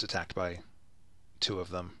she was just attacked by 2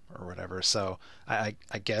 of them or whatever. So I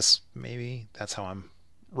guess maybe that's how I'm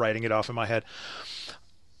writing it off in my head.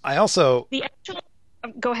 I also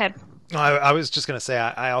go ahead. I was just going to say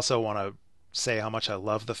I also want to say how much I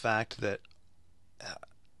love the fact that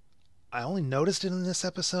I only noticed it in this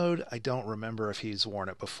episode. I don't remember if he's worn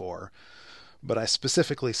it before, but I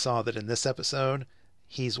specifically saw that in this episode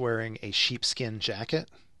he's wearing a sheepskin jacket,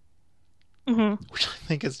 which I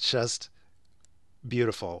think is just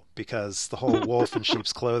beautiful because the whole wolf in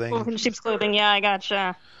sheep's clothing. Wolf in sheep's clothing, yeah, I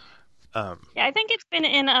gotcha. Yeah, I think it's been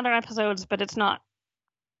in other episodes, but it's not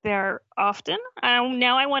there often.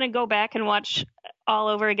 Now I want to go back and watch all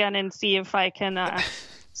over again and see if I can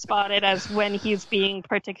spot it as when he's being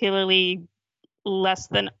particularly less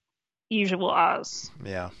than usual Oz.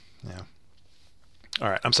 Yeah. All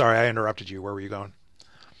right, I'm sorry I interrupted you. Where were you going?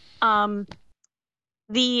 I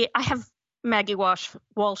have Maggie Walsh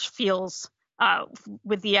feels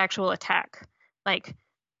with the actual attack. Like,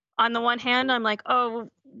 on the one hand, I'm like, oh,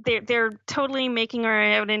 they're totally making her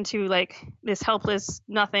out into like this helpless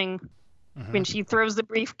nothing when she throws the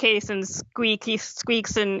briefcase and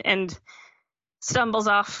squeaks and stumbles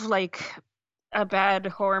off like a bad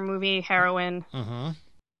horror movie heroine. Mm-hmm.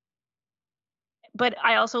 But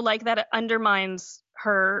I also like that it undermines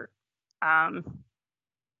her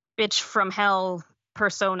bitch from hell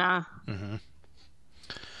persona. Mm-hmm.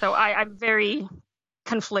 So I'm very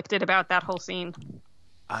conflicted about that whole scene.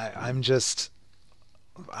 I'm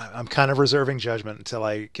kind of reserving judgment until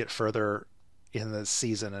I get further in the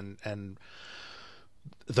season and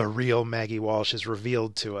the real Maggie Walsh is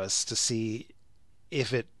revealed to us to see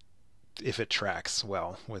if it tracks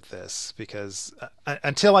well with this, because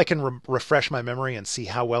until I can refresh my memory and see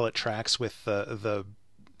how well it tracks with the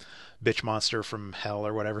bitch monster from hell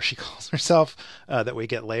or whatever she calls herself that we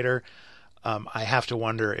get later, I have to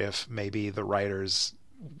wonder if maybe the writers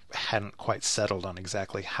hadn't quite settled on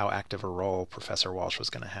exactly how active a role Professor Walsh was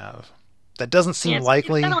going to have. That doesn't seem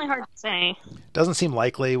likely. It's definitely hard to say. Doesn't seem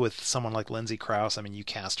likely with someone like Lindsay Krause. I mean, you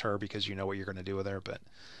cast her because you know what you're going to do with her, but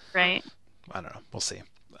right. I don't know. We'll see.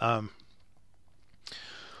 All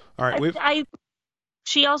right.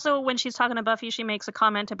 She also, when she's talking to Buffy, she makes a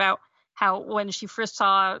comment about how when she first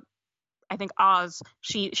saw, I think, Oz,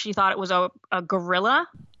 she thought it was a gorilla.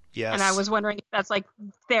 Yes. And I was wondering if that's like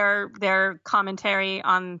their commentary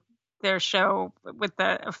on their show with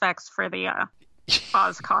the effects for the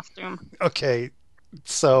Oz costume. Okay,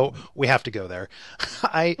 so we have to go there.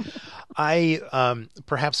 I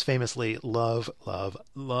perhaps famously love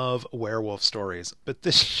werewolf stories, but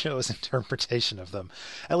this show's interpretation of them,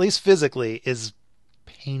 at least physically, is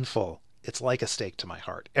painful. It's like a stake to my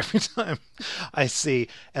heart every time I see.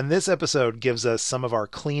 And this episode gives us some of our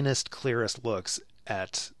cleanest, clearest looks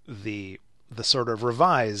at the sort of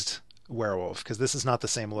revised werewolf, because this is not the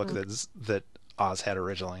same look that Oz had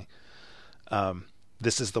originally.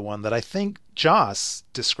 This is the one that I think Joss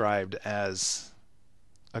described as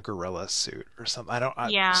a gorilla suit or something.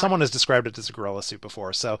 Someone has described it as a gorilla suit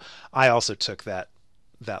before, so I also took that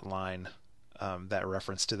line, that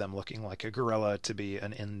reference to them looking like a gorilla to be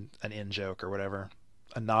an in joke or whatever,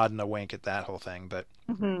 a nod and a wink at that whole thing. But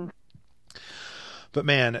but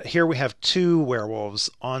man, here we have two werewolves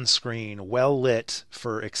on screen, well lit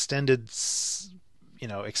for extended shots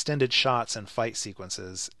and fight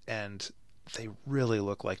sequences, and they really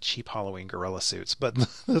look like cheap Halloween gorilla suits. But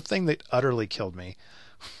the thing that utterly killed me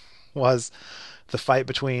was the fight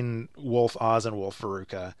between Wolf Oz and Wolf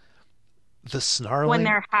Veruca. The snarling when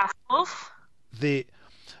they're half wolf.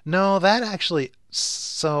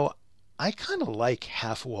 So I kind of like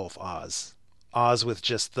half wolf Oz with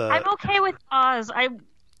just the. I'm okay with Oz.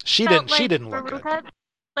 She didn't look good.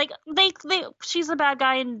 Like she's the bad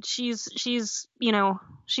guy, and she's she's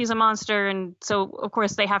a monster, and so of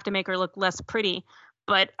course they have to make her look less pretty.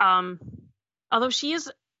 But although she is,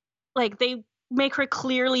 like, they make her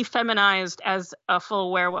clearly feminized as a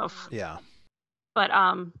full werewolf. Yeah. But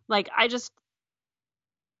like I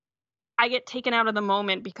get taken out of the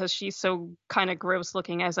moment because she's so kind of gross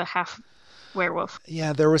looking as a half werewolf.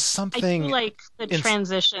 Yeah, there was something. I do like the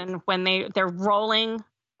transition when they're rolling,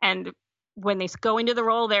 and when they go into the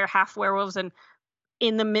role, they're half werewolves, and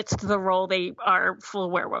in the midst of the role, they are full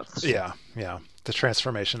werewolves. Yeah. The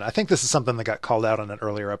transformation. I think this is something that got called out on an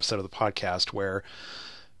earlier episode of the podcast, where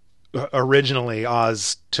originally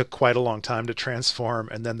Oz took quite a long time to transform,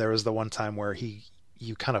 and then there was the one time where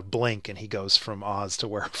you kind of blink and he goes from Oz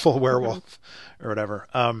to full werewolf or whatever.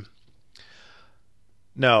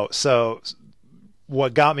 No, so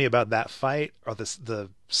what got me about that fight are the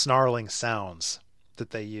snarling sounds that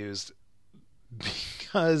they used,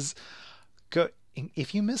 because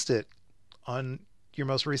if you missed it on your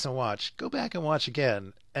most recent watch, go back and watch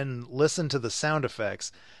again and listen to the sound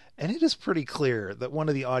effects. And it is pretty clear that one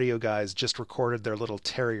of the audio guys just recorded their little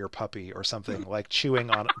terrier puppy or something, like chewing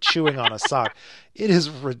on a sock. It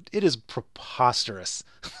is preposterous.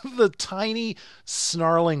 The tiny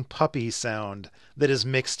snarling puppy sound that is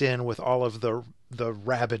mixed in with all of the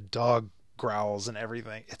rabid dog growls and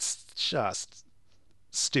everything. It's just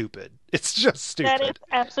stupid. It's just stupid. That is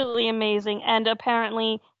absolutely amazing, and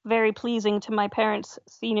apparently very pleasing to my parents'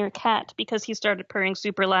 senior cat, because he started purring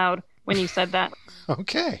super loud when you said that.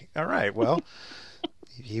 Okay. All right. Well,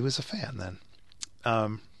 he was a fan then.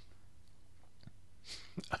 All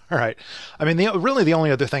right. I mean, really the only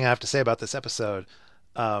other thing I have to say about this episode,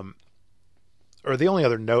 or the only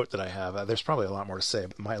other note that I have, there's probably a lot more to say,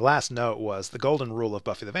 but my last note was the golden rule of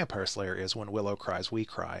Buffy the Vampire Slayer is when Willow cries, we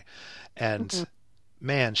cry. And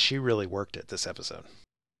man, she really worked it this episode.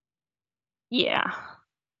 Yeah.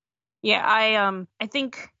 Yeah, I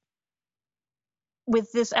think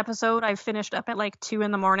with this episode, I finished up at like 2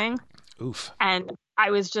 a.m. Oof. and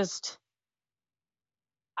I was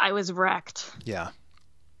wrecked. Yeah.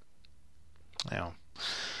 Yeah.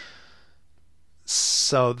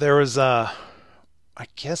 So there was I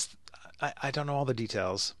guess I don't know all the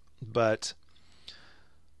details, but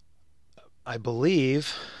I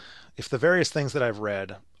believe if the various things that I've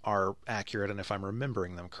read are accurate and if I'm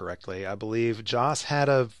remembering them correctly, I believe Joss had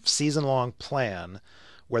a season-long plan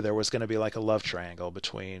where there was going to be like a love triangle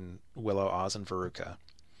between Willow, Oz, and Veruca.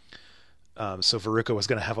 So Veruca was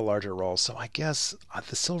going to have a larger role. So I guess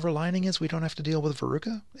the silver lining is we don't have to deal with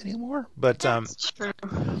Veruca anymore. But That's true.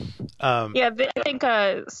 um, Yeah, I think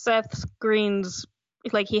Seth Green's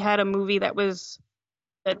like he had a movie that was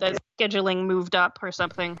that the scheduling moved up or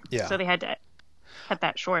something. Yeah. So they had to cut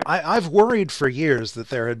that short. I've worried for years that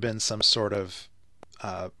there had been some sort of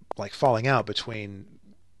like falling out between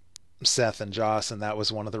Seth and Joss, and that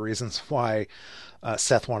was one of the reasons why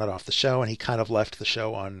Seth wanted off the show, and he kind of left the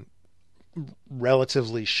show on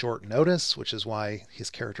relatively short notice, which is why his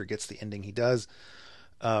character gets the ending he does.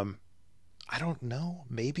 I don't know.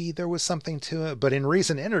 Maybe there was something to it, but in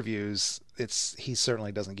recent interviews, he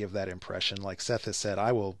certainly doesn't give that impression. Like Seth has said,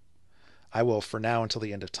 I will for now until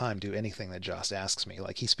the end of time do anything that Joss asks me.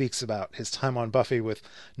 Like he speaks about his time on Buffy with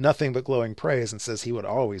nothing but glowing praise and says he would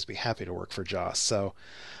always be happy to work for Joss. So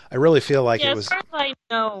I really feel like it was. As far as I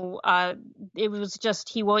know, it was just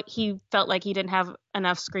he felt like he didn't have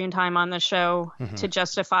enough screen time on the show to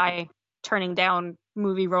justify turning down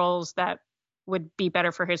movie roles that would be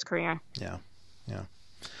better for his career. Yeah, yeah,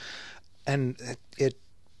 and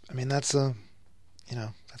I mean, that's a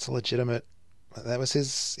legitimate. That was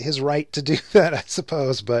his right to do that, I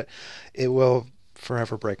suppose. But it will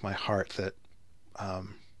forever break my heart that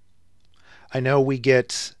I know we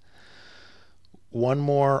get one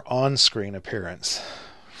more on-screen appearance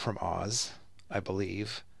from Oz, I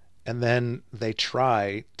believe, and then they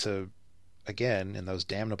try to, again, in those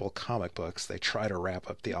damnable comic books, they try to wrap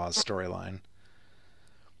up the Oz storyline.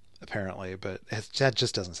 Apparently, but that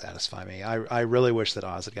just doesn't satisfy me. I really wish that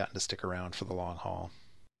Oz had gotten to stick around for the long haul.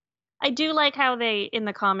 I do like how in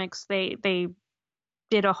the comics they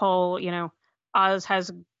did a whole, Oz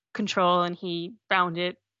has control and he found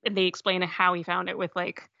it, and they explain how he found it with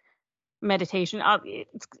like meditation.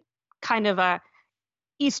 It's kind of a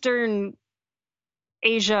Eastern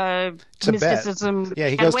Asia Tibet. Mysticism. Yeah,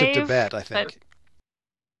 he goes wave, to Tibet, I think.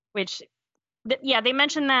 They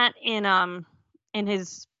mentioned that in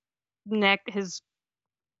his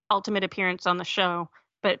ultimate appearance on the show,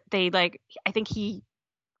 but I think he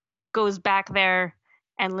goes back there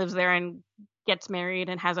and lives there and gets married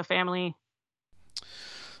and has a family.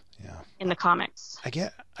 Yeah. In the comics. I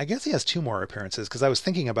guess he has 2 more appearances, because I was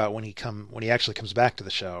thinking about when he actually comes back to the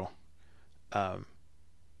show.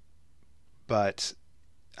 But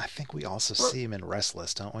I think we also see him in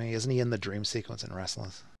Restless, don't we? Isn't he in the dream sequence in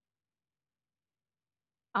Restless?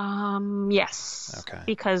 Yes. Okay.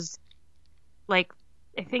 Because I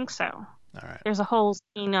think so. All right. There's a whole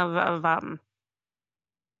scene of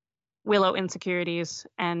Willow insecurities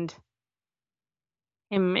and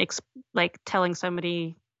him telling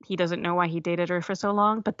somebody he doesn't know why he dated her for so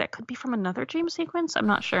long, but that could be from another dream sequence. I'm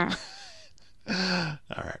not sure. All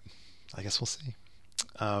right. I guess we'll see.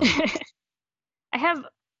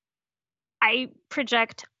 I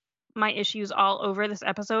project my issues all over this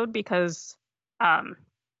episode because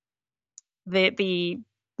the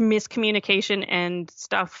miscommunication and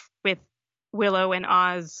stuff with Willow and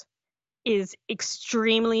Oz is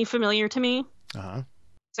extremely familiar to me. Uh-huh.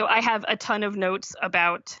 So I have a ton of notes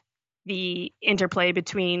about the interplay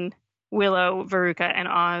between Willow, Veruca, and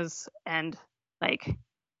Oz, and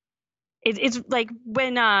it's like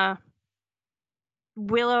when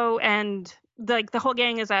Willow and the whole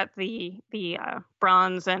gang is at the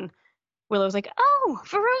Bronze, and Willow's like, "Oh,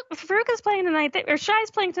 Veruca's playing tonight, or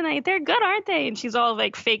Shy's playing tonight. They're good, aren't they?" And she's all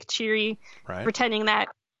like fake cheery, right, pretending that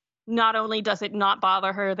not only does it not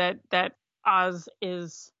bother her that Oz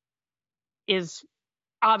is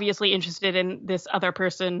obviously interested in this other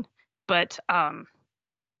person, but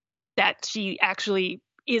that she actually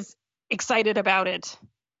is excited about it,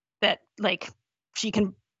 that she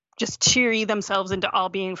can just cheery themselves into all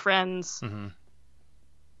being friends. Mm-hmm.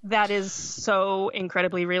 That is so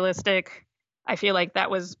incredibly realistic. I feel like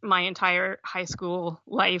that was my entire high school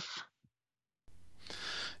life.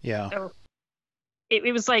 Yeah. So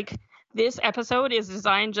it was like, this episode is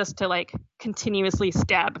designed just to continuously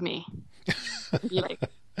stab me. Be like,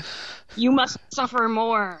 you must suffer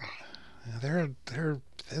more.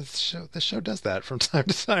 This show does that from time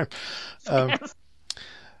to time. Yes.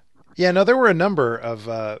 Yeah, no, there were a number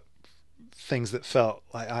of things that felt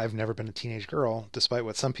like I've never been a teenage girl, despite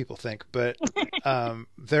what some people think. But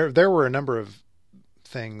there were a number of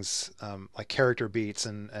things, like character beats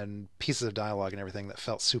and pieces of dialogue and everything that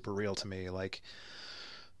felt super real to me. Like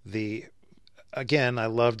again, I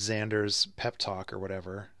loved Xander's pep talk or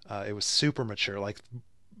whatever. It was super mature, like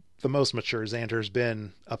the most mature Xander's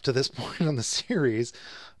been up to this point on the series.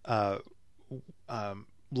 Uh,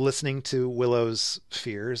 Listening to Willow's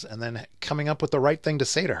fears and then coming up with the right thing to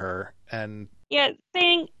say to her. And yeah,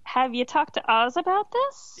 saying, "Have you talked to Oz about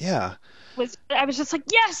this?" yeah, I was just like,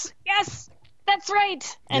 yes, that's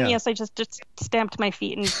right. And yeah. yes, I just stamped my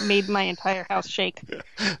feet and made my entire house shake.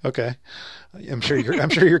 Okay. I'm sure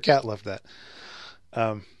your cat loved that.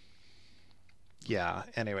 Yeah.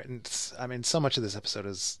 Anyway, I mean, so much of this episode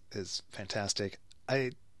is fantastic.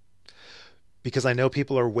 Because I know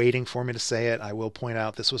people are waiting for me to say it, I will point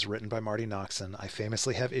out this was written by Marty Noxon. I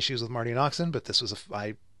famously have issues with Marty Noxon, but this was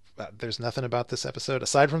there's nothing about this episode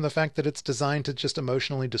aside from the fact that it's designed to just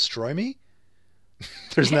emotionally destroy me.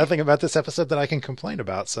 There's nothing about this episode that I can complain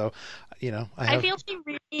about. So, I feel she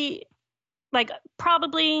really, like,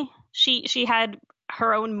 probably she had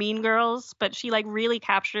her own Mean Girls, but she like really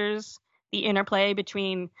captures the interplay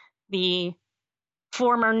between the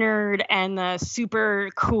former nerd and the super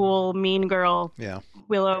cool mean girl,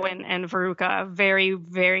 Willow and Veruca, very,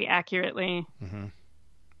 very accurately. Mm-hmm.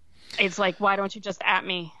 It's like, why don't you just at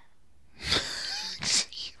me?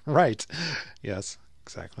 Right. Yes,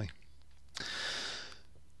 exactly.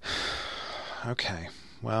 Okay.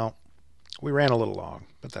 Well, we ran a little long,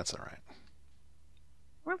 but that's all right.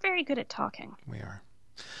 We're very good at talking. We are.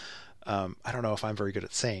 I don't know if I'm very good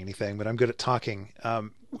at saying anything, but I'm good at talking.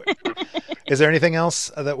 Is there anything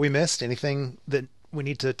else that we missed? Anything that we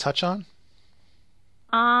need to touch on?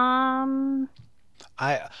 I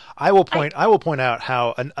will point out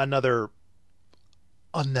how another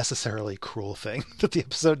unnecessarily cruel thing that the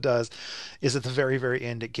episode does is at the very, very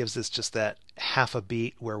end, it gives us just that half a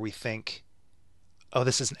beat where we think, oh,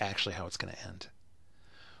 this isn't actually how it's going to end.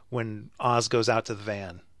 When Oz goes out to the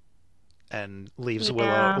van and leaves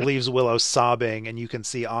Willow sobbing, and you can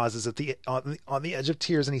see Oz is on the edge of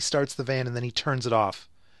tears, and he starts the van and then he turns it off,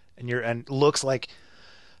 and looks like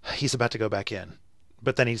he's about to go back in,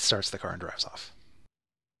 but then he starts the car and drives off.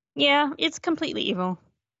 Yeah, it's completely evil.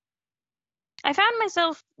 I found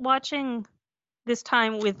myself watching this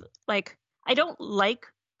time with, like, I don't like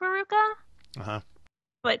Veruca,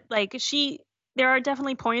 but like there are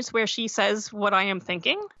definitely points where she says what I am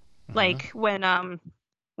thinking, like when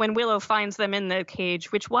Willow finds them in the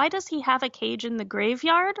cage. Which, why does he have a cage in the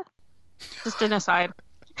graveyard? Just an aside.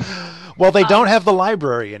 Well, they don't have the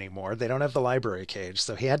library anymore. They don't have the library cage,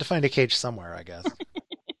 so he had to find a cage somewhere, I guess.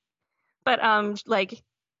 But like,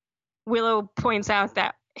 Willow points out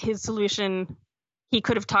that his solution, he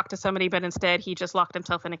could have talked to somebody, but instead he just locked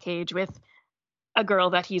himself in a cage with a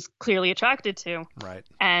girl that he's clearly attracted to. Right.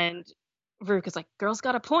 And Veruca's like, "Girl's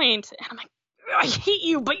got a point." And I'm like, "I hate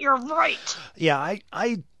you, but you're right." Yeah,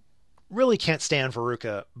 I really can't stand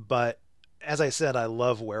Veruca, but as I said, I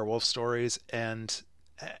love werewolf stories, and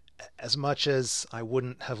as much as I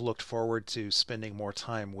wouldn't have looked forward to spending more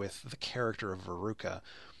time with the character of Veruca,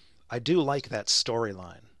 I do like that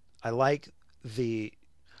storyline. I love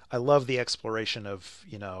the exploration of,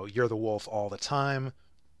 you're the wolf all the time,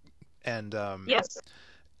 and yes,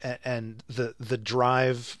 and the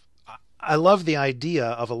drive. I love the idea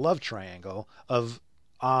of a love triangle of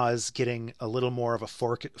Oz getting a little more of a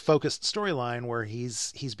focused storyline where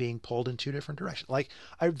he's being pulled in two different directions. Like,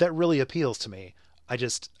 that really appeals to me. I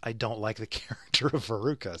don't like the character of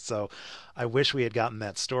Veruca, so I wish we had gotten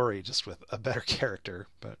that story just with a better character.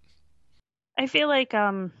 But I feel like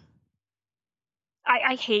I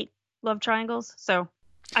hate love triangles. So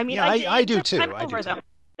I mean, yeah, I do too. I'm over them.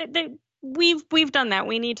 We've done that.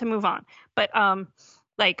 We need to move on. But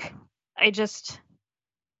like, I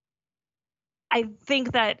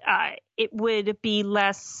think that it would be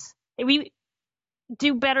we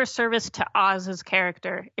do better service to Oz's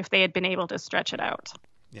character if they had been able to stretch it out.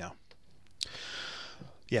 Yeah.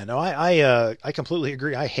 Yeah, no, I completely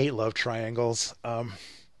agree. I hate love triangles.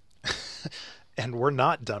 And we're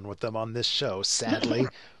not done with them on this show, sadly.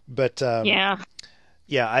 But yeah,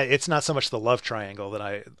 it's not so much the love triangle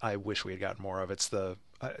that I wish we had gotten more of. It's the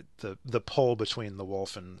pull between the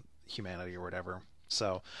wolf and humanity or whatever.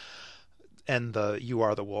 So, and you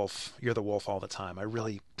are the wolf, you're the wolf all the time. I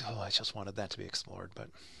just wanted that to be explored, but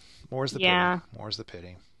more's the pity. More's the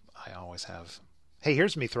pity. I always have. Hey,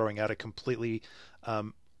 here's me throwing out a completely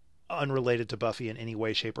unrelated to Buffy in any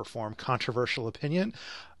way, shape, or form controversial opinion.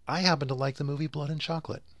 I happen to like the movie Blood and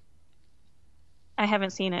Chocolate. I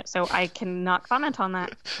haven't seen it, so I cannot comment on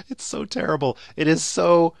that. It's so terrible. It is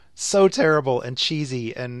so terrible and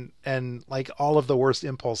cheesy and like all of the worst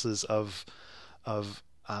impulses of I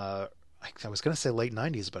was going to say late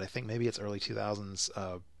 90s, but I think maybe it's early 2000s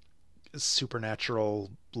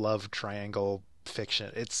supernatural love triangle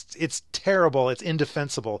fiction. It's terrible. It's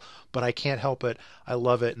indefensible, but I can't help it. I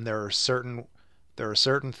love it, and there are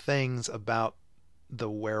certain things about the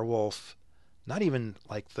werewolf, not even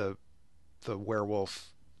like the werewolf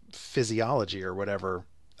physiology or whatever.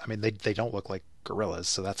 I mean, they don't look like gorillas,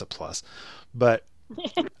 so that's a plus. But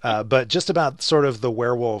but just about sort of the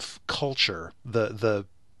werewolf culture, the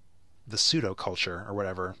pseudo culture or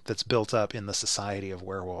whatever that's built up in the society of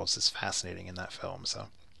werewolves is fascinating in that film. So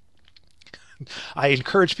I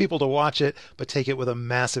encourage people to watch it, but take it with a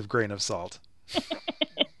massive grain of salt.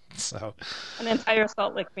 So An entire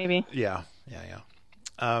Salt Lick, maybe. yeah.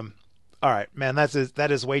 All right, man,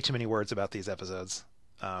 that is way too many words about these episodes.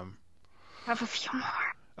 Have a few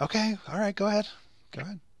more. Okay, all right, go ahead.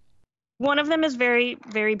 One of them is very,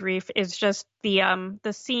 very brief. It's just the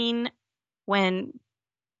scene when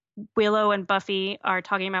Willow and Buffy are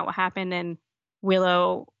talking about what happened, and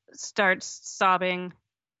Willow starts sobbing.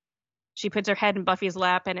 She puts her head in Buffy's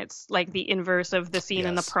lap, and it's like the inverse of the scene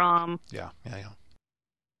in the prom. Yeah. And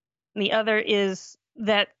the other is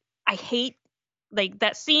that I hate like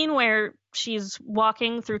that scene where she's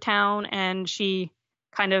walking through town and she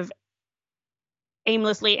kind of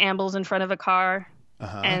aimlessly ambles in front of a car,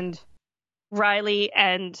 and Riley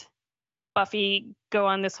and Buffy go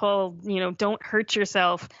on this whole, don't hurt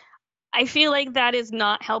yourself. I feel like that is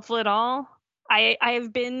not helpful at all. I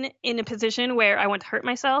have been in a position where I want to hurt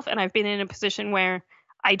myself, and I've been in a position where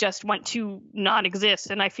I just want to not exist.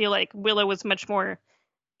 And I feel like Willow was much more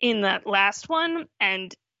in that last one.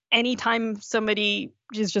 And anytime somebody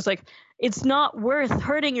is just like, it's not worth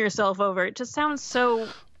hurting yourself over, it just sounds so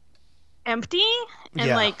empty and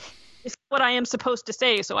like, it's what I am supposed to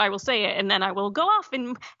say, so I will say it, and then I will go off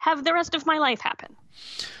and have the rest of my life happen.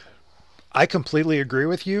 I completely agree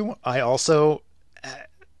with you. I also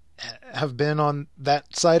have been on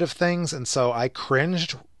that side of things, and so I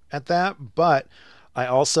cringed at that, but I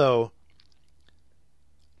also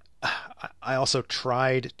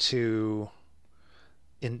tried to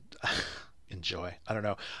enjoy. I don't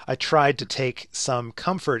know. I tried to take some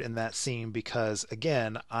comfort in that scene because,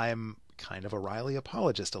 again, I'm kind of a Riley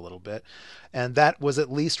apologist a little bit, and that was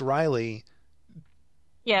at least Riley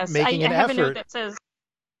making an effort.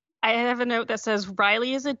 I have a note that says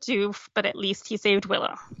Riley is a doof, but at least he saved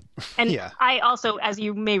Willow. And Yeah. I also, as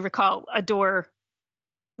you may recall, adore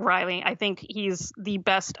Riley. I think he's the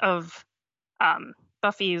best of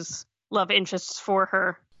Buffy's love interests for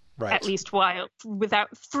her. Right. At least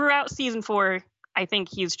throughout season 4, I think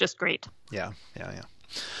he's just great. Yeah.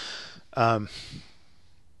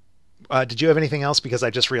 Did you have anything else? Because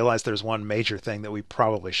I just realized there's one major thing that we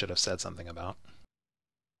probably should have said something about.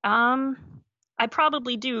 I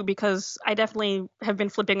probably do, because I definitely have been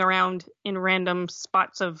flipping around in random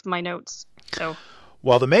spots of my notes. So,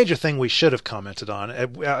 well, the major thing we should have commented on,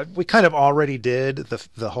 we kind of already did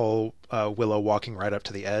the whole Willow walking right up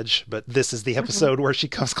to the edge, but this is the episode where she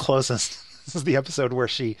comes closest. This is the episode where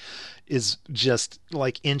she is just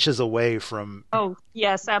like inches away from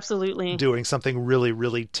yes, absolutely, doing something really,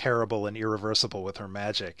 really terrible and irreversible with her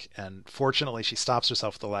magic. And fortunately, she stops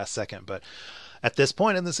herself at the last second. But at this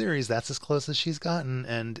point in the series, that's as close as she's gotten,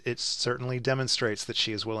 and it certainly demonstrates that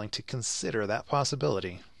she is willing to consider that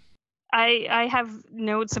possibility. I have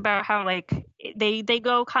notes about how like they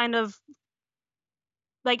go kind of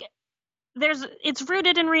like it's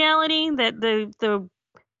rooted in reality that the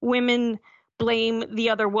women blame the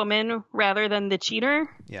other woman rather than the cheater.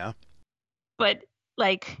 Yeah. But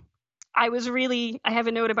like I have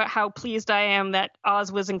a note about how pleased I am that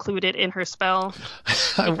Oz was included in her spell.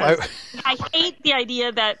 I hate the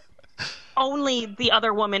idea that only the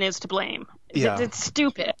other woman is to blame. Yeah. It's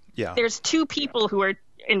stupid. Yeah. There's 2 people who are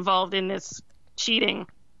involved in this cheating.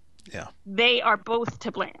 Yeah. They are both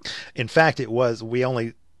to blame. In fact, it was we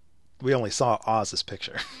only saw Oz's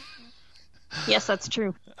picture. Yes, that's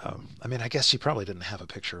true. I mean, I guess she probably didn't have a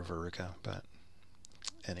picture of Veruca, but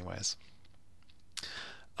anyways.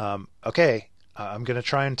 Okay, I'm gonna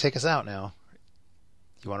try and take us out now.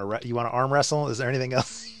 You want to arm wrestle? Is there anything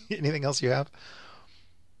else? Anything else you have?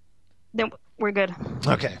 No, we're good.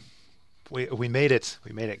 Okay, we made it.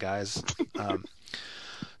 We made it, guys.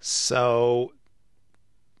 So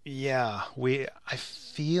yeah, I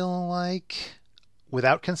feel like,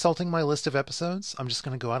 without consulting my list of episodes, I'm just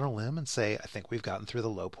going to go out on a limb and say I think we've gotten through the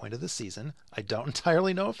low point of the season. I don't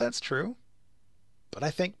entirely know if that's true, but I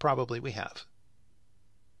think probably we have.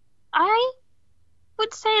 I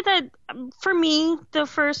would say that for me, the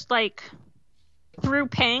first through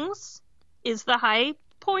Pangs is the high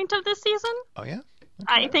point of this season. Oh yeah.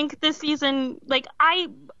 I think this season,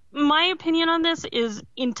 my opinion on this is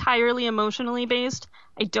entirely emotionally based.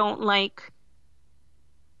 I don't like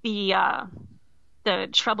the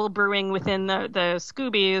trouble brewing within the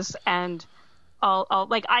Scoobies and all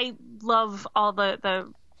I love all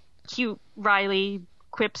the cute Riley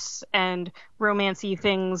quips and romancy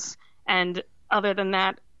things, and other than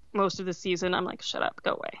that, most of the season I'm like, shut up,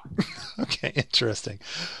 go away. Okay, interesting.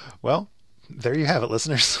 Well, there you have it,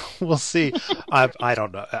 listeners. We'll see. I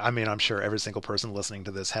don't know. I mean, I'm sure every single person listening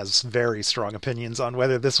to this has very strong opinions on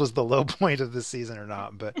whether this was the low point of this season or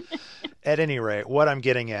not. But at any rate, what I'm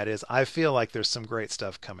getting at is I feel like there's some great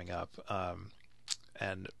stuff coming up.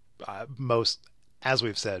 And as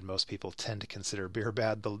we've said, most people tend to consider Beer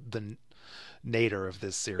Bad the nadir of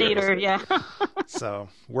this series. Nadir, yeah. So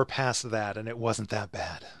we're past that, and it wasn't that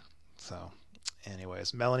bad. So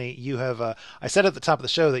anyways, Melanie, you have I said at the top of the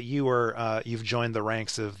show that you've joined the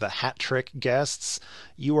ranks of the hat trick guests.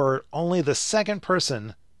 You are only the second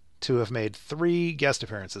person to have made 3 guest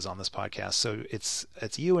appearances on this podcast, so it's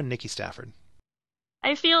you and Nikki Stafford.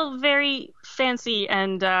 I feel very fancy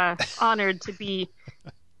and honored to be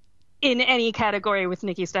in any category with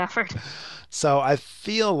Nikki Stafford. So I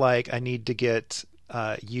feel like I need to get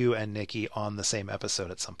you and Nikki on the same episode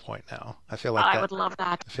at some point now. I feel like I would love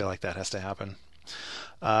that. I feel like that has to happen.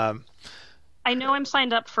 I know I'm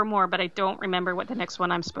signed up for more, but I don't remember what the next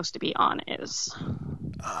one I'm supposed to be on is.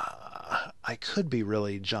 I could be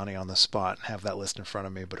really Johnny on the spot and have that list in front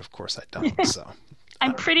of me, but of course I don't. So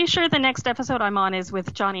I'm pretty sure the next episode I'm on is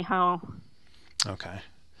with Johnny Ho. Okay.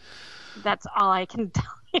 That's all I can tell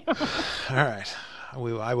you. All right.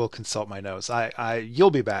 I will consult my notes.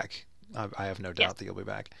 You'll be back. I have no doubt that you'll be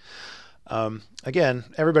back. Again,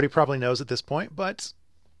 everybody probably knows at this point, but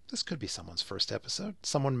this could be someone's first episode.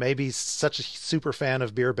 Someone may be such a super fan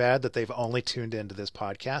of Beer Bad that they've only tuned into this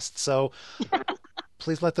podcast. So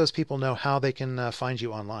please let those people know how they can find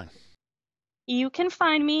you online. You can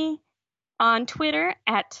find me on Twitter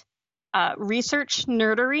at Research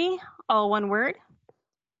Nerdery, all one word.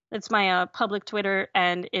 It's my public Twitter,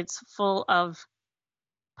 and it's full of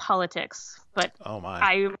politics. But oh my.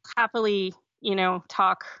 I happily,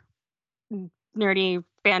 talk nerdy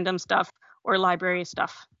fandom stuff or library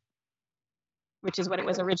stuff, which is what it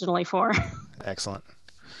was originally for. Excellent.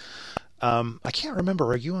 I can't remember.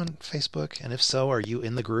 Are you on Facebook? And if so, are you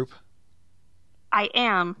in the group? I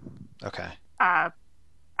am. Okay. I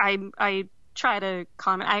try to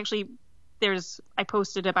comment. I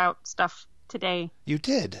posted about stuff today. You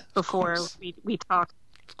did. Before we talked.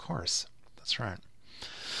 Of course. That's right.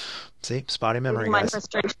 See, spotty memory, my guys.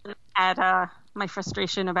 My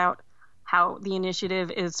frustration about how the Initiative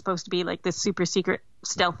is supposed to be like this super secret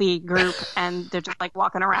stealthy group, and they're just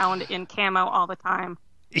walking around in camo all the time.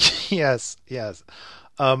 Yes.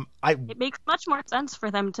 It makes much more sense for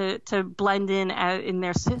them to blend in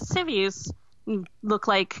their civvies, and look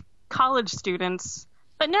like college students.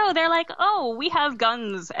 But no, they're like, oh, we have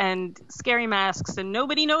guns and scary masks, and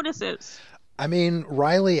nobody notices. I mean,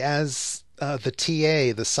 Riley as the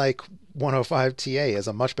TA, the Psych 105 TA, is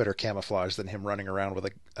a much better camouflage than him running around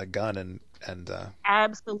with a gun and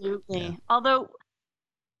Absolutely. Yeah. Although,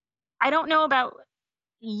 I don't know about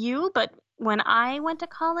you, but when I went to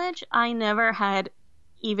college, I never had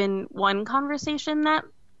even one conversation that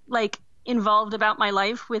involved about my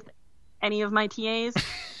life with any of my TAs.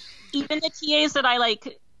 Even the TAs that I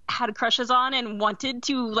had crushes on and wanted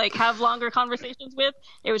to have longer conversations with,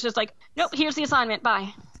 it was just nope, here's the assignment,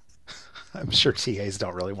 bye. I'm sure TAs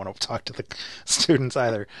don't really want to talk to the students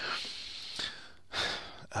either.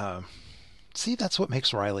 See, that's what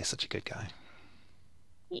makes Riley such a good guy.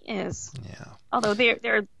 He is. Yeah. Although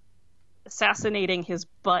they're assassinating his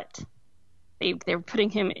butt. They're putting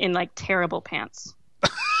him in terrible pants.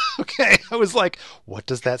 Okay, I was like, what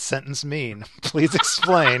does that sentence mean? Please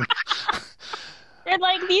explain. They're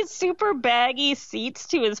these super baggy seats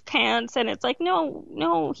to his pants, and it's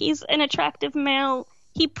no, he's an attractive male.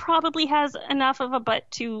 He probably has enough of a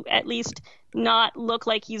butt to at least not look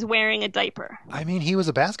like he's wearing a diaper. I mean, he was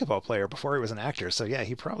a basketball player before he was an actor, so yeah,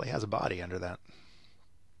 he probably has a body under that.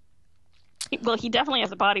 Well, he definitely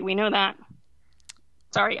has a body, we know that.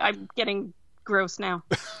 Sorry, I'm getting gross now.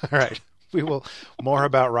 All right. We will more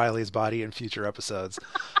about Riley's body in future episodes.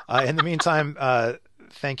 In the meantime,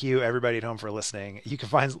 thank you everybody at home for listening. You can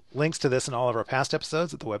find links to this and all of our past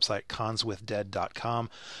episodes at the website conswithdead.com,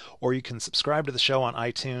 or you can subscribe to the show on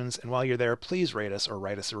iTunes. And while you're there, please rate us or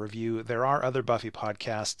write us a review. There are other Buffy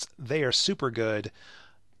podcasts. They are super good.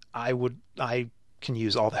 I can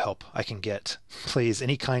use all the help I can get. Please,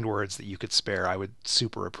 any kind words that you could spare, I would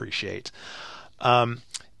super appreciate.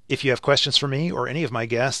 If you have questions for me or any of my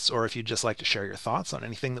guests, or if you'd just like to share your thoughts on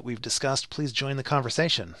anything that we've discussed, please join the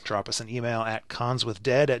conversation. Drop us an email at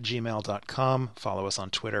conswithdead@gmail.com. Follow us on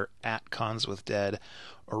Twitter @conswithdead,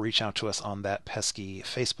 or reach out to us on that pesky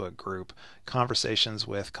Facebook group, Conversations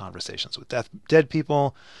with Dead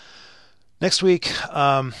People. Next week,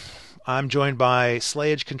 I'm joined by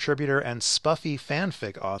Slayage contributor and Spuffy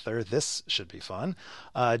fanfic author, this should be fun,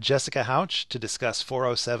 Jessica Houch, to discuss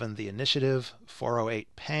 407 The Initiative, 408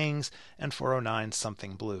 Pangs, and 409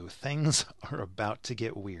 Something Blue. Things are about to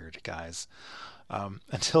get weird, guys.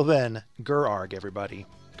 Until then, Gur Arg, everybody.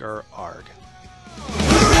 Gur Arg.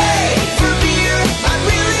 Hooray for beer! I'm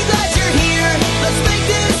really glad you're here. Let's